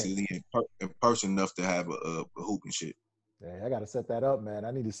consistently in person enough to have a hoop and shit. Yeah, I gotta set that up, man.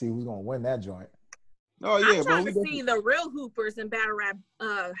 I need to see who's gonna win that joint. Oh yeah, I'm trying to see the real hoopers in battle rap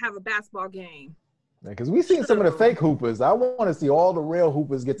have a basketball game. Because we've seen some of the fake hoopers. I want to see all the real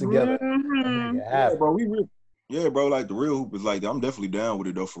hoopers get together. Mm-hmm. Yeah, bro, bro, like the real hoopers, like I'm definitely down with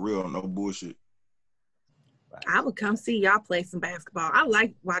it though, for real, no bullshit. I would come see y'all play some basketball. I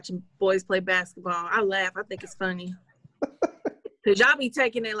like watching boys play basketball. I laugh. I think it's funny. Cause y'all be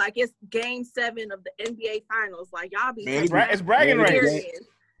taking it like it's Game 7 of the NBA Finals. Like y'all be. Man, it's bragging rights.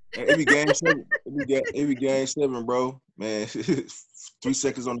 Every game 7. Every game 7, bro. Man, 3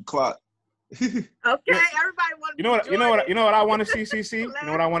 seconds on the clock. Okay, everybody want. You know what I want to see, CC. You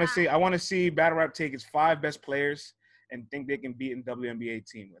know what I want to see? I want to see battle rap take its 5 best players and think they can beat a WNBA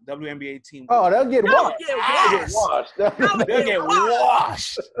team. A WNBA team. Oh, they'll get washed. They'll get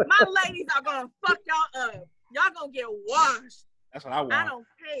washed. My ladies are gonna fuck y'all up. Y'all gonna get washed. That's what I want. I don't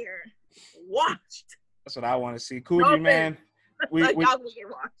care. Washed. That's what I want to see. Coogee, man. We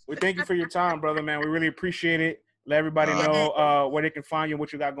thank you for your time, brother, man. We really appreciate it. Let everybody know where they can find you and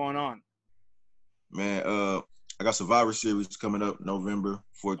what you got going on. Man, I got Survivor Series coming up November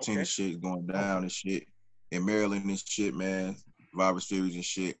 14th and shit, going down and shit. In Maryland and shit, man. Survivor Series and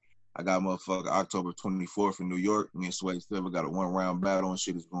shit. I got motherfucker October 24th in New York. Me and Sway Silver got a 1-round battle and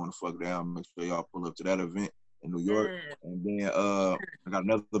shit is going to fuck down. Make sure y'all pull up to that event in New York. And then I got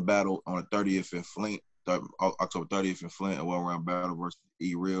another battle on the 30th in Flint. October 30th in Flint, a well-round battle versus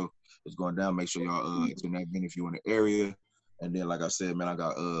E-Real is going down. Make sure y'all attend that event if you're in the area. And then, like I said, man, I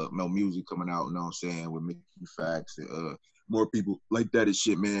got no music coming out, you know what I'm saying, with Mickey Facts and more people like that and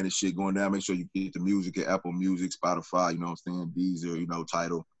shit, man, and shit going down. Make sure you get the music at Apple Music, Spotify, you know what I'm saying, Deezer, you know,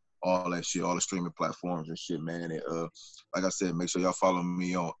 Tidal, all that shit, all the streaming platforms and shit, man. And like I said, make sure y'all follow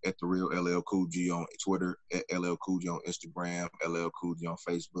me on @TheRealLL_Cool_G on Twitter, @LL_Cool_G on Instagram, LL_Cool_G on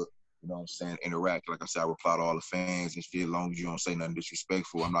Facebook. You know what I'm saying? Interact. Like I said, I reply to all the fans and shit. As long as you don't say nothing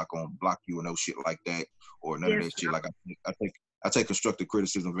disrespectful, I'm not gonna block you or no shit like that or none of that shit. Like I take constructive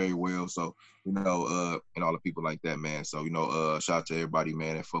criticism very well. So, you know, and all the people like that, man. So, you know, shout out to everybody,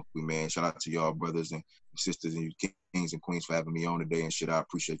 man, and fuck with me, man. Shout out to y'all brothers and sisters and you kings and queens for having me on today and shit. I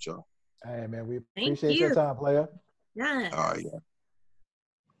appreciate y'all. Hey man, we appreciate your time, player. Yeah. All right, yeah.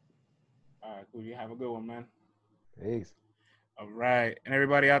 All right, cool. You have a good one, man. Peace. All right. And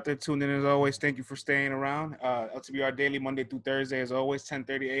everybody out there tuned in as always, thank you for staying around. LTBR Daily, Monday through Thursday, as always,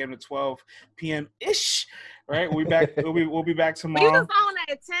 10:30 a.m. to 12 p.m.-ish. Right? We'll be back. We'll be back tomorrow. We was on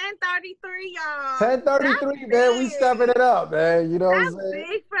at 10:33, y'all. 10:33, man. We stepping it up, man. You know That's what I'm saying?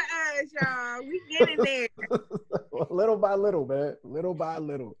 big for us, y'all. We getting there. Little by little, man. Little by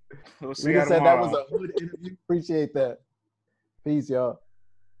little. We'll see you tomorrow. That was a good interview. Appreciate that. Peace, y'all.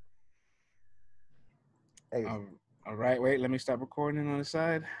 Hey. All right, wait, let me stop recording on the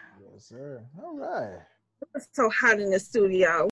side. Yes, sir. All right. It's so hot in the studio.